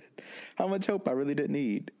was, how much hope I really didn't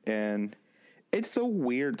need. And it's so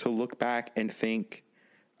weird to look back and think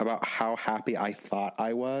about how happy I thought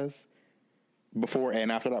I was before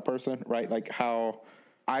and after that person, right? Like how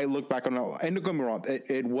I look back on it, and don't get me wrong,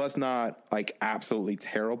 it was not absolutely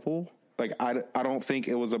terrible. Like I don't think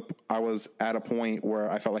I was at a point where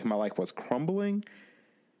I felt like my life was crumbling,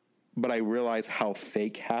 but I realized how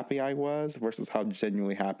fake happy I was versus how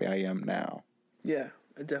genuinely happy I am now. Yeah,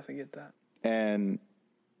 I definitely get that. And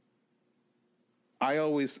I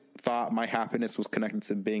always thought my happiness was connected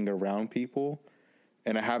to being around people.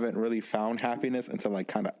 And I haven't really found happiness until I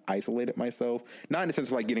kind of isolated myself. Not in the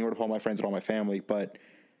sense of getting rid of all my friends and all my family, but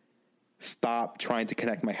stop trying to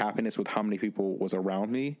connect my happiness with how many people was around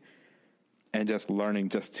me and just learning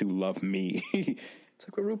just to love me. It's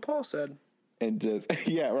like what RuPaul said. And just,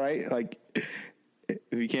 yeah, right? Like, if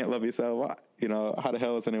you can't love yourself, how the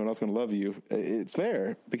hell is anyone else going to love you? It's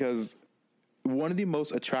fair, because one of the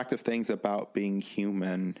most attractive things about being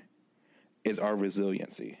human is our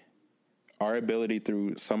resiliency. Our ability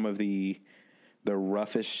through some of the the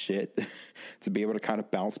roughest shit to be able to kind of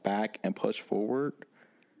bounce back and push forward,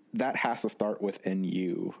 that has to start within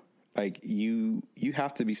you. Like you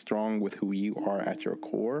have to be strong with who you are at your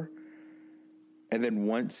core. And then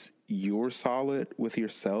once you're solid with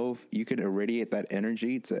yourself, you can irradiate that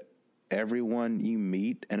energy to everyone you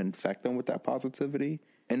meet and infect them with that positivity.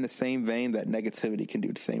 In the same vein that negativity can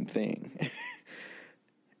do the same thing.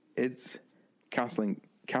 It's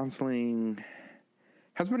counseling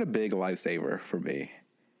has been a big lifesaver for me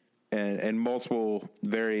and multiple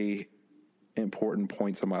very important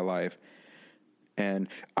points in my life. And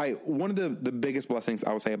one of the biggest blessings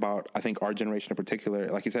I would say about, I think, our generation in particular,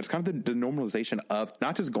 like you said, it's kind of the normalization of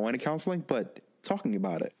not just going to counseling, but talking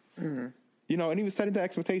about it. Mm-hmm. You know, and even setting the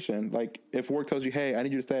expectation. Like, if work tells you, hey, I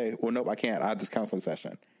need you to stay. Well, nope, I can't. I have this counseling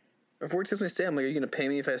session. If work tells me to stay, I'm like, are you going to pay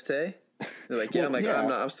me if I stay? They're like, yeah. Well, I'm like, yeah.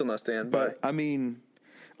 I'm still not staying. But, I mean,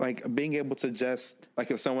 like, being able to just,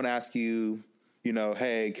 like, if someone asks you, you know,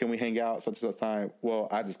 hey, can we hang out such and such time? Well,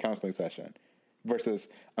 I have this counseling session. Versus,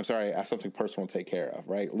 I'm sorry, I have something personal to take care of,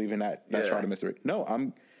 right? Leaving that shroud of mystery. No,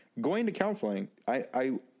 I'm going to counseling.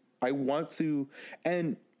 I want to,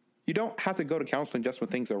 and you don't have to go to counseling just when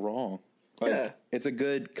things are wrong. Like, it's a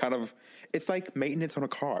good kind of, it's like maintenance on a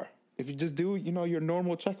car. If you just do, you know, your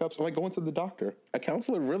normal checkups, like going to the doctor, a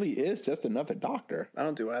counselor really is just another doctor. I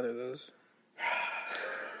don't do either of those.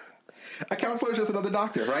 A counselor is just another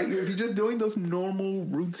doctor, right? If you're just doing those normal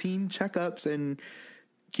routine checkups and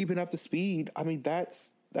keeping up to speed, I mean,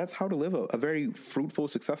 that's how to live a very fruitful,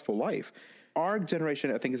 successful life. Our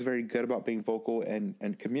generation, I think, is very good about being vocal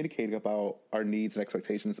and communicating about our needs and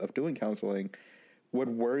expectations of doing counseling. What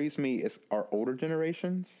worries me is our older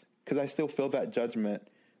generations, because I still feel that judgment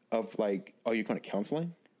of like, oh, you're going to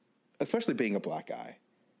counseling? Especially being a black guy.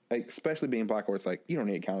 Like, especially being black, where it's like, you don't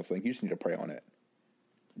need counseling. You just need to pray on it.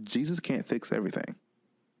 Jesus can't fix everything.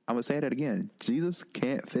 I'm going to say that again. Jesus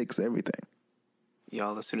can't fix everything.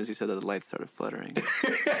 Y'all, as soon as he said that, the lights started fluttering.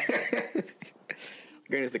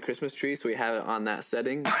 Granted, it's the Christmas tree, so we have it on that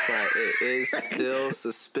setting, but it is still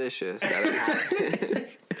suspicious that it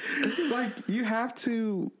happened. Like, you have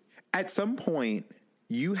to, at some point,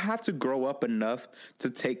 you have to grow up enough to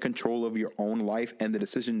take control of your own life and the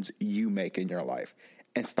decisions you make in your life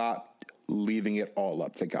and stop leaving it all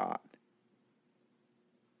up to God.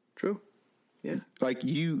 True. Yeah. Like,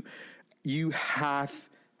 you have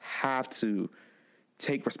to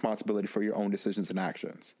take responsibility for your own decisions and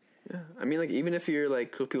actions. Yeah, I mean, like, even if you're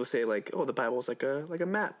like, cool people say like, oh, the Bible's like a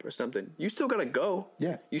map or something, you still gotta go.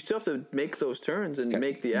 Yeah, you still have to make those turns and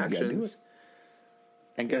make the actions.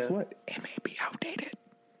 And guess what? It may be outdated.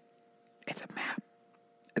 It's a map.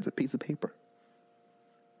 It's a piece of paper,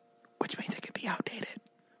 which means it could be outdated.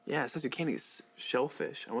 Yeah, it says you can't eat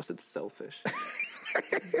shellfish. I almost said selfish.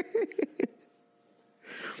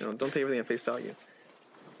 You know, don't take everything at face value.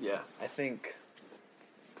 Yeah, I think.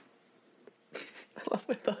 I lost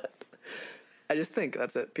my thought. I just think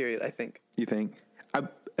that's it, period. I think. You think?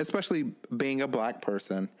 Especially being a black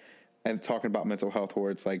person and talking about mental health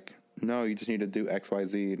where it's like, no, you just need to do X, Y,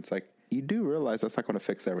 Z. It's like, you do realize that's not going to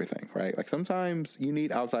fix everything, right? Like, sometimes you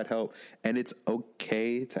need outside help, and it's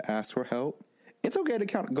okay to ask for help. It's okay to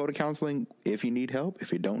go to counseling if you need help,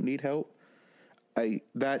 if you don't need help.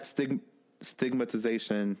 That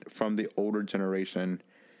stigmatization from the older generation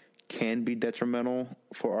can be detrimental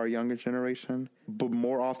for our younger generation. But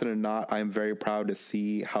more often than not, I'm very proud to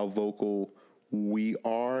see how vocal we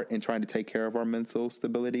are in trying to take care of our mental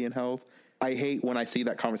stability and health. I hate when I see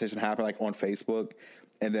that conversation happen, like on Facebook,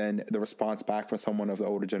 and then the response back from someone of the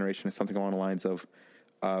older generation is something along the lines of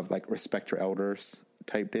like, respect your elders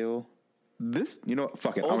type deal. This, you know,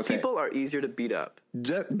 fuck it. Old people are easier to beat up.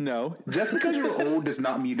 Just because you're old does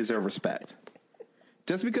not mean you deserve respect.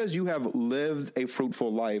 Just because you have lived a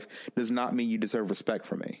fruitful life does not mean you deserve respect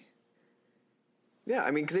from me. Yeah, I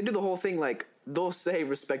mean, because they do the whole thing, like, they'll say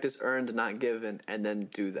respect is earned, not given, and then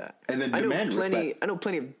do that. And then demand respect. I know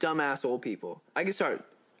plenty of dumbass old people. I can start,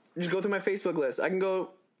 just go through my Facebook list. I can go.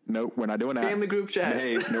 Nope, we're not doing that. Family group chats.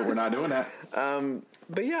 Hey, no, we're not doing that.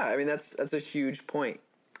 But yeah, I mean, that's a huge point.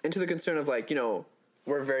 And to the concern of, like, you know,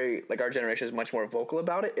 we're very, like, our generation is much more vocal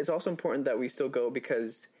about it. It's also important that we still go,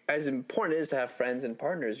 because as important it is to have friends and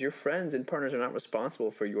partners, your friends and partners are not responsible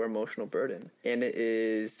for your emotional burden. And it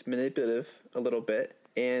is manipulative a little bit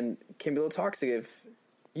and can be a little toxic if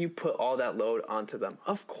you put all that load onto them.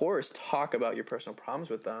 Of course, talk about your personal problems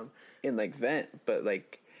with them and, like, vent, but,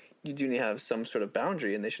 like, you do need to have some sort of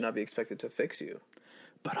boundary, and they should not be expected to fix you.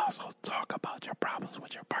 But also talk about your problems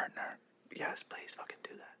with your partner. Yes, please fucking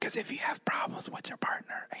do that. Because if you have problems with your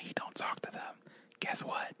partner and you don't talk to them, guess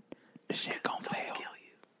what? The shit gonna fail. Kill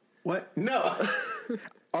you. What? No.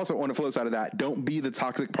 Also, on the flip side of that, don't be the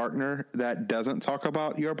toxic partner that doesn't talk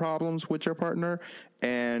about your problems with your partner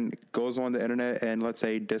and goes on the internet and, let's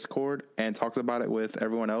say, Discord, and talks about it with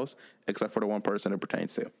everyone else except for the one person it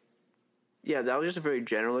pertains to. Yeah, that was just a very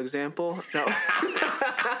general example. No.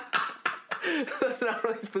 That's not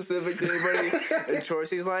really specific to anybody in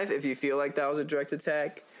Chorcy's life. If you feel like that was a direct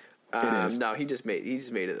attack, It is. No, he just made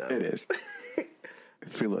it up. It is.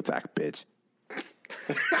 Feel attack, bitch.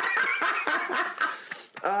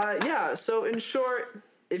 Yeah, so in short,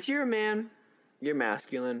 if you're a man, you're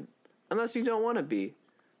masculine, unless you don't want to be.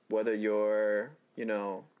 Whether you're,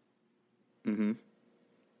 I'm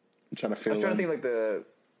trying to feel. I was trying to think I think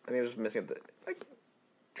I was just missing up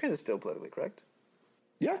trans is still politically correct.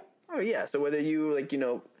 Yeah. Oh, yeah, so whether you, the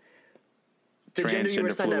gender you were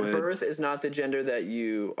assigned at birth is not the gender that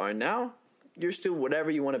you are now, you're still whatever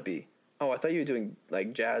you want to be. Oh, I thought you were doing,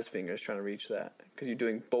 jazz fingers trying to reach that, because you're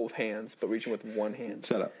doing both hands, but reaching with one hand.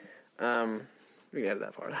 Shut up. We can edit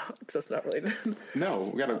that part out, because that's not related. No,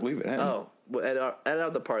 we gotta leave it in. Oh, well, edit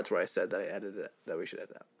out the parts where I said that I edited it, that we should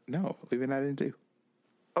edit out. No, leave it in too.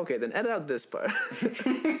 Okay, then edit out this part.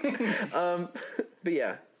 But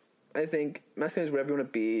yeah, I think masculine is whatever you want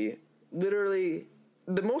to be. Literally,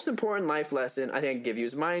 the most important life lesson I think I can give you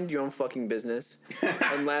is mind your own fucking business,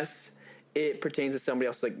 unless it pertains to somebody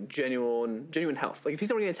else's genuine health. If you see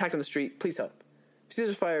somebody getting attacked on the street, please help. If you see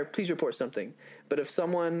there's a fire, please report something. But if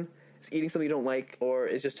someone is eating something you don't like, or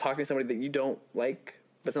is just talking to somebody that you don't like,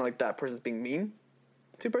 but it's not like that person's being mean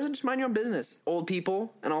to a person, just mind your own business. Old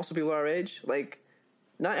people, and also people our age,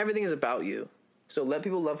 not everything is about you. So let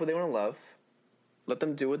people love what they want to love. Let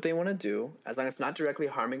them do what they want to do. As long as it's not directly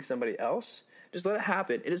harming somebody else, just let it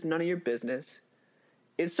happen. It is none of your business.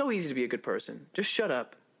 It's so easy to be a good person. Just shut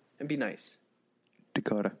up and be nice.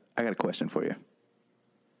 Dakota, I got a question for you.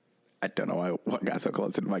 I don't know why got so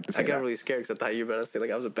close to the mic to say that. I got really scared because I thought you were about to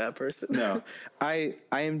say I was a bad person. No. I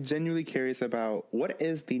am genuinely curious about what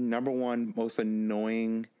is the number one most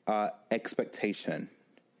annoying expectation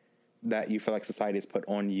that you feel like society has put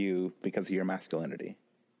on you because of your masculinity?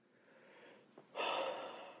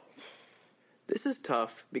 This is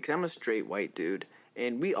tough because I'm a straight white dude,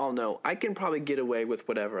 and we all know I can probably get away with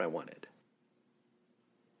whatever I wanted.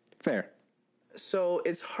 Fair. So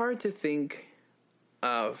it's hard to think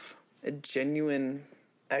of a genuine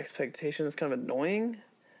expectation that's kind of annoying.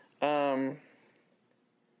 What's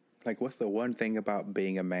the one thing about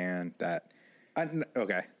being a man that...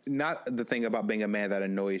 okay, not the thing about being a man that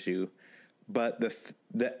annoys you, but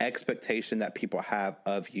the expectation that people have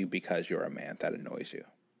of you because you're a man that annoys you.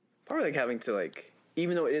 Probably having to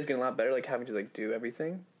even though it is getting a lot better, having to do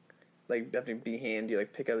everything, having to be handy,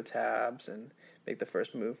 pick out the tabs and make the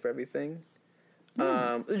first move for everything.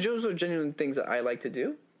 Those are genuine things that I like to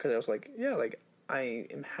do because I was I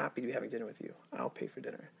am happy to be having dinner with you. I'll pay for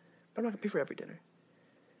dinner, but I'm not gonna pay for every dinner.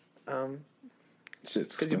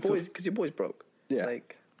 Because your boy's broke. Yeah, you're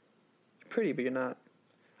pretty, but you're not.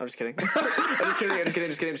 I'm just kidding. I'm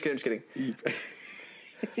just kidding.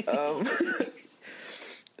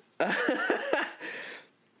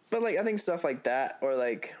 But I think stuff like that, or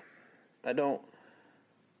I don't.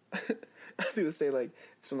 I was gonna say if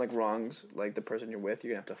someone wrongs the person you're with,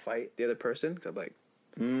 you're gonna have to fight the other person. Cause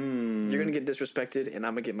I'm you're gonna get disrespected, and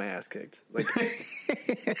I'm gonna get my ass kicked.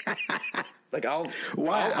 I'll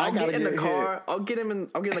get in the car. I'll get in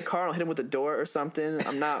the car. And I'll hit him with the door or something.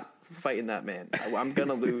 I'm not fighting that man. I'm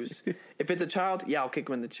gonna lose. If it's a child, yeah, I'll kick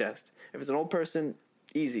him in the chest. If it's an old person,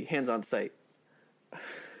 easy, hands on sight.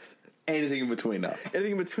 Anything in between, though.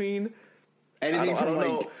 Anything in between. Anything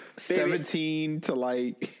from 17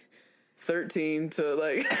 to 13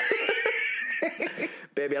 to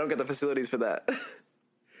baby, I don't get the facilities for that.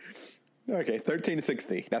 Okay, 13 to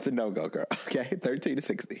 60. That's a no-go, girl. Okay, 13 to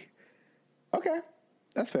 60. Okay,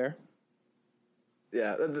 that's fair.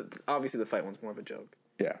 Yeah, obviously the fight one's more of a joke.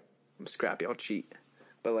 Yeah. I'm scrappy, I'll cheat.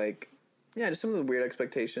 But just some of the weird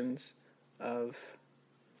expectations of...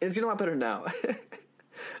 It's getting a lot better now.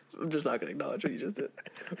 I'm just not going to acknowledge what you just did.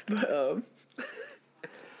 But,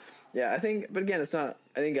 yeah, but again, it's not...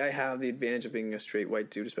 I think I have the advantage of being a straight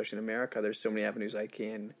white dude, especially in America. There's so many avenues I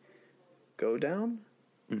can go down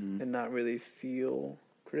and not really feel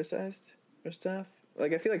criticized or stuff. I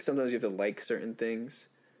feel sometimes you have to like certain things.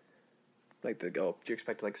 You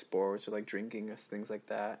expect to like sports or drinking or things like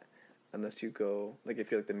that. Unless you go,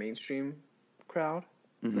 if you're the mainstream crowd.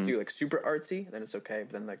 Unless you're super artsy, then it's okay.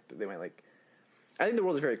 But then they might I think the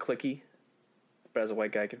world is very cliquey. But as a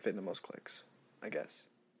white guy, I can fit in the most cliques, I guess.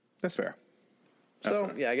 That's fair.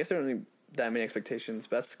 Yeah, I guess there aren't really that many expectations.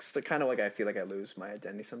 But that's kind of I feel I lose my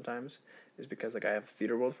identity sometimes. Is because I have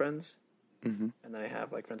theater world friends. And then I have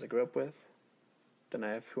friends I grew up with. Then I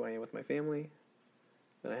have who I am with my family.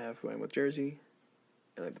 Then I have who I am with Jersey,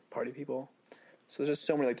 and like the party people. So there's just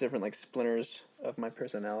so many like different like splinters of my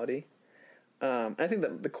personality. I think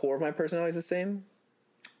that the core of my personality is the same,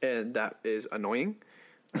 and that is annoying.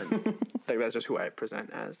 And like that's just who I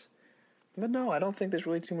present as. But no, I don't think there's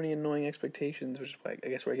really too many annoying expectations, which is like I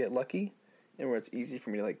guess where I get lucky, and where it's easy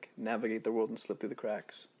for me to like navigate the world and slip through the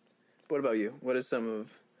cracks. What about you? What is some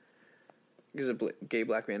of because a gay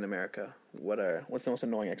black man in America? What's the most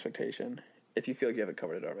annoying expectation? If you feel like you haven't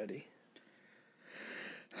covered it already.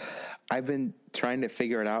 I've been trying to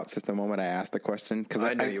figure it out since the moment I asked the question because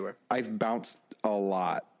I knew you were. I've bounced a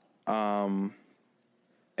lot, and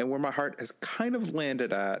where my heart has kind of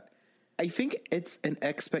landed at, I think it's an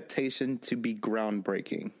expectation to be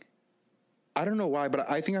groundbreaking. I don't know why, but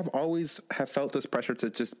I think I've always have felt this pressure to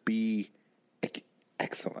just be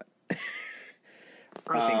excellent.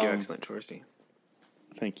 I think you're excellent, Chorsey.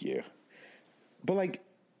 Thank you. But like,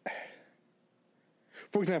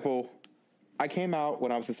 for example, I came out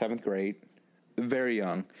when I was in 7th grade, very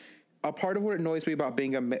young. A part of what annoys me about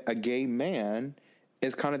being a gay man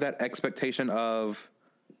is kind of that expectation of,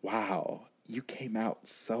 wow, you came out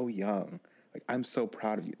so young. Like, I'm so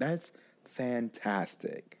proud of you. That's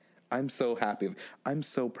fantastic. I'm so happy. I'm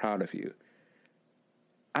so proud of you.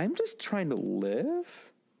 I'm just trying to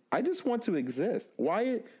live. I just want to exist.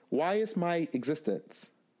 Why is my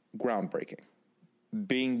existence groundbreaking?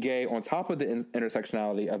 Being gay on top of the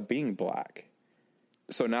intersectionality of being black.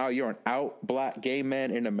 So now you're an out black gay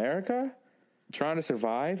man in America trying to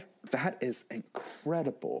survive. That is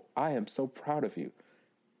incredible. I am so proud of you.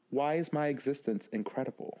 Why is my existence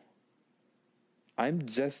incredible? I'm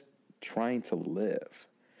just trying to live.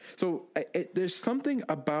 So there's something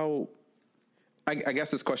about, I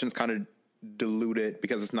guess this question is kind of diluted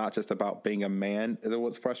because it's not just about being a man that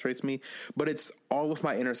what frustrates me, but it's all of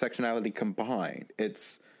my intersectionality combined.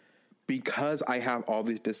 It's because I have all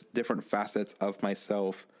these different facets of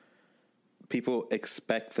myself, people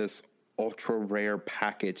expect this ultra rare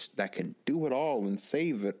package that can do it all and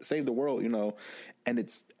save the world, you know. And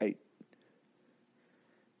it's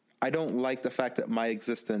I don't like the fact that my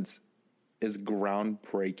existence is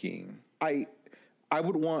groundbreaking. I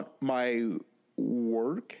would want my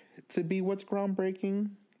work to be what's groundbreaking.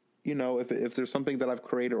 You know, if there's something that I've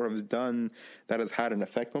created or have done that has had an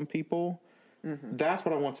effect on people, that's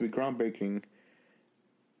what I want to be groundbreaking.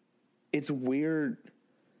 It's weird.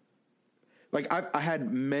 Like, I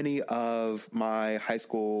had many of my high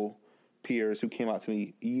school peers who came out to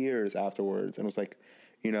me years afterwards and was like,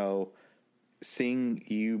 you know, seeing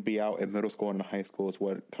you be out in middle school and high school is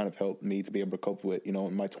what kind of helped me to be able to cope with, you know,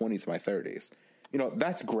 in my 20s, my 30s. You know,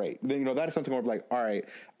 that's great. You know, that is something where I'm like, all right,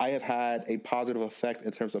 I have had a positive effect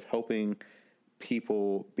in terms of helping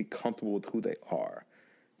people be comfortable with who they are.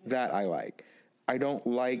 That I like. I don't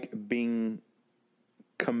like being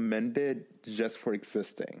commended just for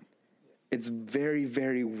existing. It's very,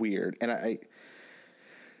 very weird. And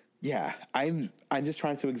I'm just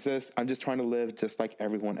trying to exist. I'm just trying to live just like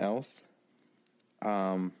everyone else.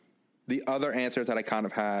 The other answer that I kind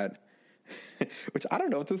of had, which I don't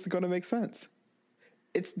know if this is going to make sense.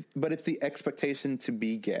 It's the expectation to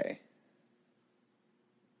be gay.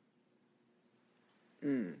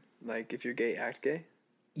 Like if you're gay, act gay?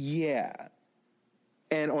 Yeah.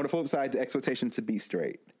 And on the flip side, the expectation to be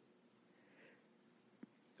straight.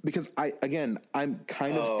 Because I'm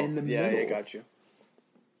kind of in the middle. Yeah, got you.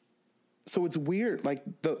 So it's weird, like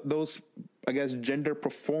those, I guess, gender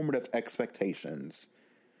performative expectations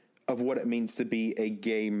of what it means to be a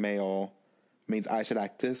gay male means I should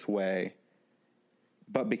act this way.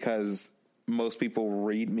 But because most people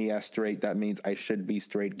read me as straight, that means I should be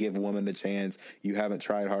straight, give women a chance. You haven't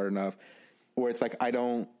tried hard enough. Where it's like, I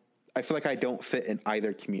feel like I don't fit in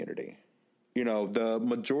either community. You know, the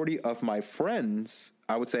majority of my friends,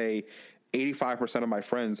 I would say 85% of my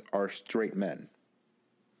friends are straight men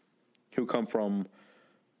who come from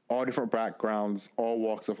all different backgrounds, all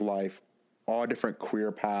walks of life, all different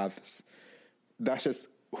career paths. That's just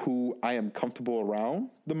who I am comfortable around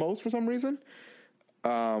the most for some reason.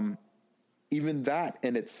 Even that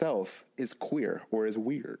in itself is queer or is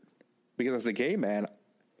weird. Because as a gay man,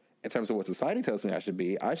 in terms of what society tells me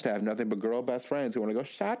I should have nothing but girl best friends who want to go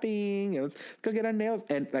shopping and let's go get our nails.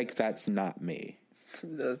 And like, that's not me.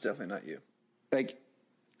 That's definitely not you. Like,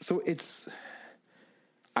 so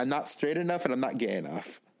I'm not straight enough and I'm not gay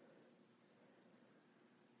enough.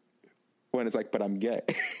 When it's like, but I'm gay.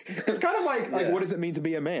 It's kind of like, what does it mean to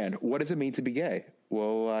be a man? What does it mean to be gay?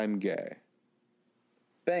 Well, I'm gay.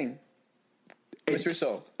 Bang. Mystery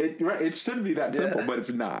solved. It should be that simple, but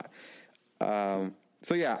it's not.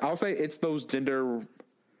 So yeah, I'll say it's those gender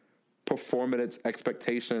performance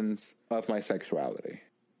expectations of my sexuality.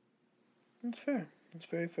 That's fair. That's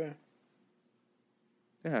very fair.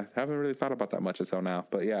 Yeah, haven't really thought about that much until now.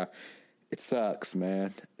 But yeah, it sucks,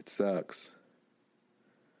 man. It sucks.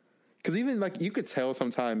 Because even, like, you could tell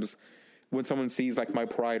sometimes when someone sees, like, my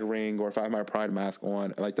pride ring or if I have my pride mask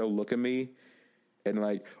on, like, they'll look at me and,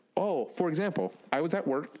 like, oh, for example, I was at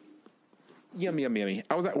work. Yummy.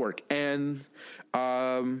 I was at work, and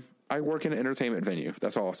I work in an entertainment venue.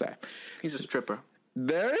 That's all I'll say. He's a stripper.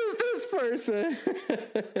 There is this person.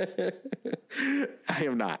 I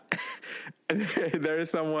am not. There is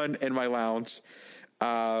someone in my lounge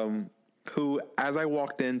who, as I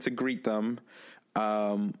walked in to greet them,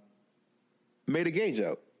 made a gay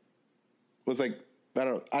joke. Was like, I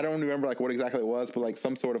don't remember like what exactly it was, but like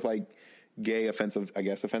some sort of like gay offensive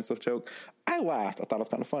joke. I laughed. I thought it was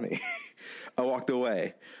kind of funny. I walked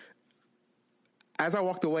away. As I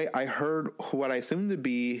walked away, I heard what I assumed to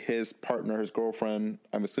be his partner, his girlfriend,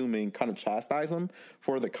 I'm assuming, kind of chastise him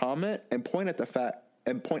for the comment and point out the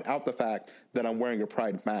fact that I'm wearing a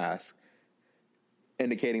pride mask,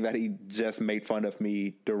 indicating that he just made fun of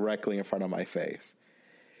me directly in front of my face.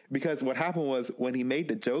 Because what happened was when he made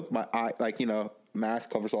the joke, my eye, like, you know,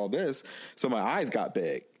 mask covers all this, so my eyes got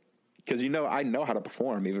big. Because, you know, I know how to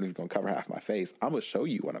perform, even if it's going to cover half my face. I'm going to show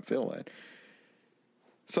you what I'm feeling.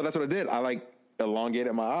 So that's what I did. I, like,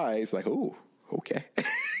 elongated my eyes, like, ooh, okay.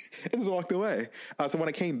 And just walked away. So when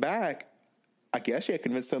I came back, I guess she had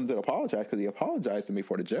convinced him to apologize because he apologized to me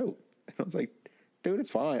for the joke. And I was like, dude, it's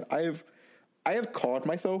fine. I have called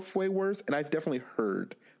myself way worse, and I've definitely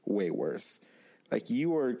heard way worse. Like, you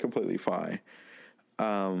were completely fine.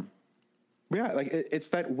 Yeah, like, it's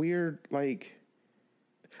that weird, like,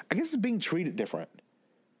 I guess it's being treated different.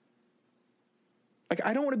 Like,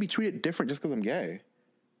 I don't want to be treated different just because I'm gay.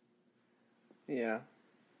 Yeah.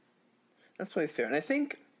 That's really fair. And I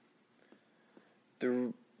think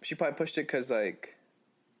she probably pushed it because, like,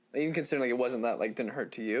 even considering, like, it wasn't that, like, didn't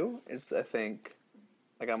hurt to you, is, I think,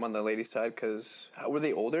 like, I'm on the ladies' side because, were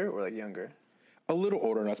they older or, like, younger? A little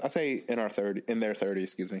older than us. I'd say in their 30s,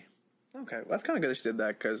 excuse me. Okay. Well, that's kind of good that she did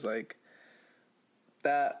that because, like,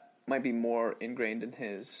 that might be more ingrained in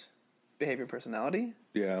his behavior and personality.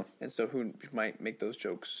 Yeah. And so who might make those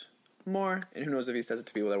jokes more, and who knows if he says it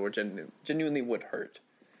to people that were genuinely would hurt.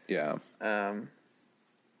 Yeah. But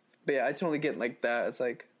yeah, I totally get like that. It's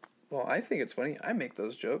like, well, I think it's funny. I make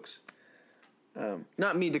those jokes.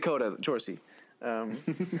 Not me, Dakota, Jorsey.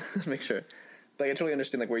 Make sure. But I totally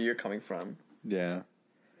understand like where you're coming from. Yeah.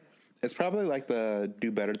 It's probably like the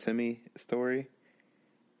Do Better to Me story.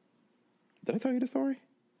 Did I tell you the story?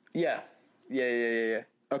 Yeah.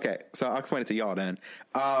 Okay, so I'll explain it to y'all then.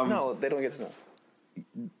 No, they don't get to know.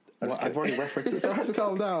 Well, I've already referenced it, so I have to tell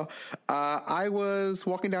them now. I was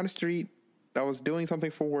walking down the street. I was doing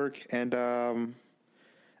something for work, and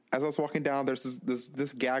as I was walking down, there's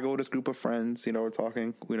this gaggle, this group of friends, you know, we're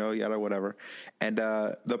talking, you know, yada, whatever. And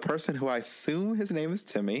the person who I assume his name is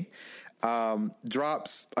Timmy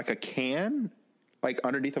drops like a can, like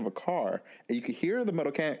underneath of a car, and you could hear the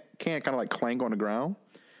metal can kind of like clang on the ground.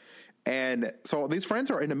 And so these friends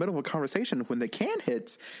are in the middle of a conversation. When the can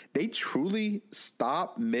hits, they truly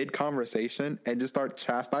stop mid-conversation and just start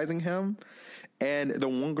chastising him. And the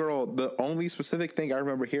one girl, the only specific thing I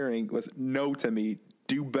remember hearing was, "No, Timmy,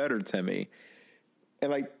 do better, Timmy." And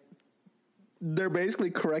like, they're basically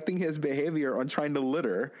correcting his behavior on trying to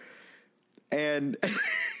litter. And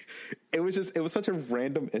it was such a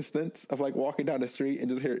random instance of like walking down the street and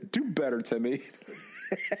just hear, "Do better, Timmy."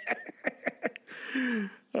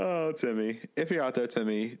 Oh, Timmy. If you're out there,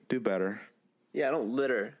 Timmy, do better. Yeah, don't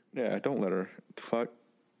litter. Yeah, don't litter. Fuck.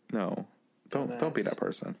 No. Don't be that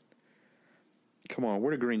person. Come on,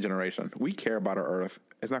 we're the green generation. We care about our Earth.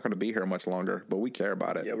 It's not going to be here much longer, but we care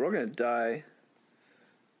about it. Yeah, we're going to die.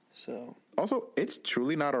 So. Also, it's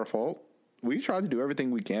truly not our fault. We tried to do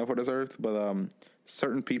everything we can for this Earth, but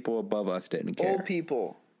certain people above us didn't care. Old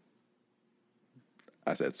people.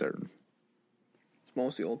 I said certain. It's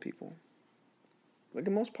mostly old people. Look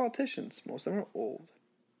at most politicians. Most of them are old.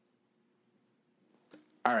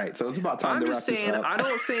 All right, so it's about time to wrap this up. I'm just saying, I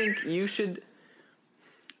don't think you should...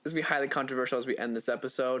 This will be highly controversial as we end this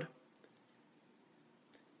episode.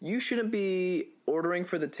 You shouldn't be ordering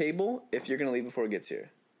for the table if you're going to leave before it gets here.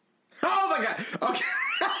 Oh, my God. Okay.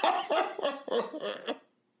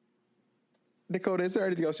 Dakota, is there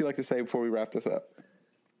anything else you'd like to say before we wrap this up?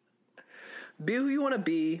 Be who you want to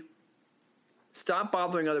be. Stop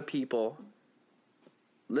bothering other people.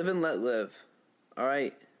 Live and let live. All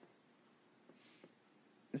right?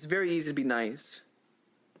 It's very easy to be nice.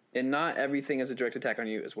 And not everything is a direct attack on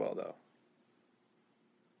you as well, though.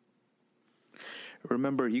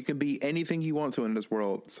 Remember, you can be anything you want to in this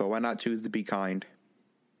world, so why not choose to be kind?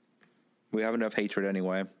 We have enough hatred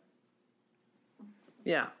anyway.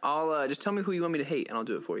 Yeah, I'll just tell me who you want me to hate, and I'll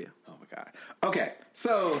do it for you. Oh my god. Okay,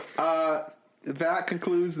 so that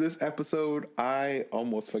concludes this episode. I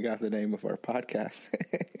almost forgot the name of our podcast.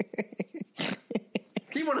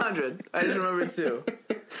 Keep 100. I just remembered too,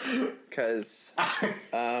 because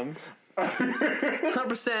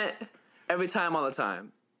 100% every time, all the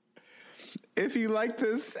time. If you like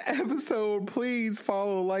this episode, please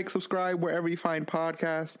follow, like, subscribe wherever you find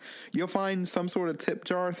podcasts. You'll find some sort of tip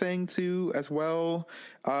jar thing too as well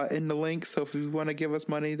in the link. So if you want to give us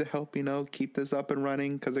money to help, keep this up and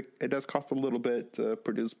running, because it does cost a little bit to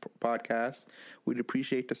produce podcasts, we'd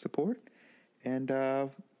appreciate the support. And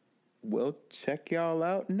we'll check y'all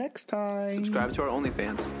out next time. Subscribe to our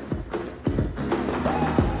OnlyFans.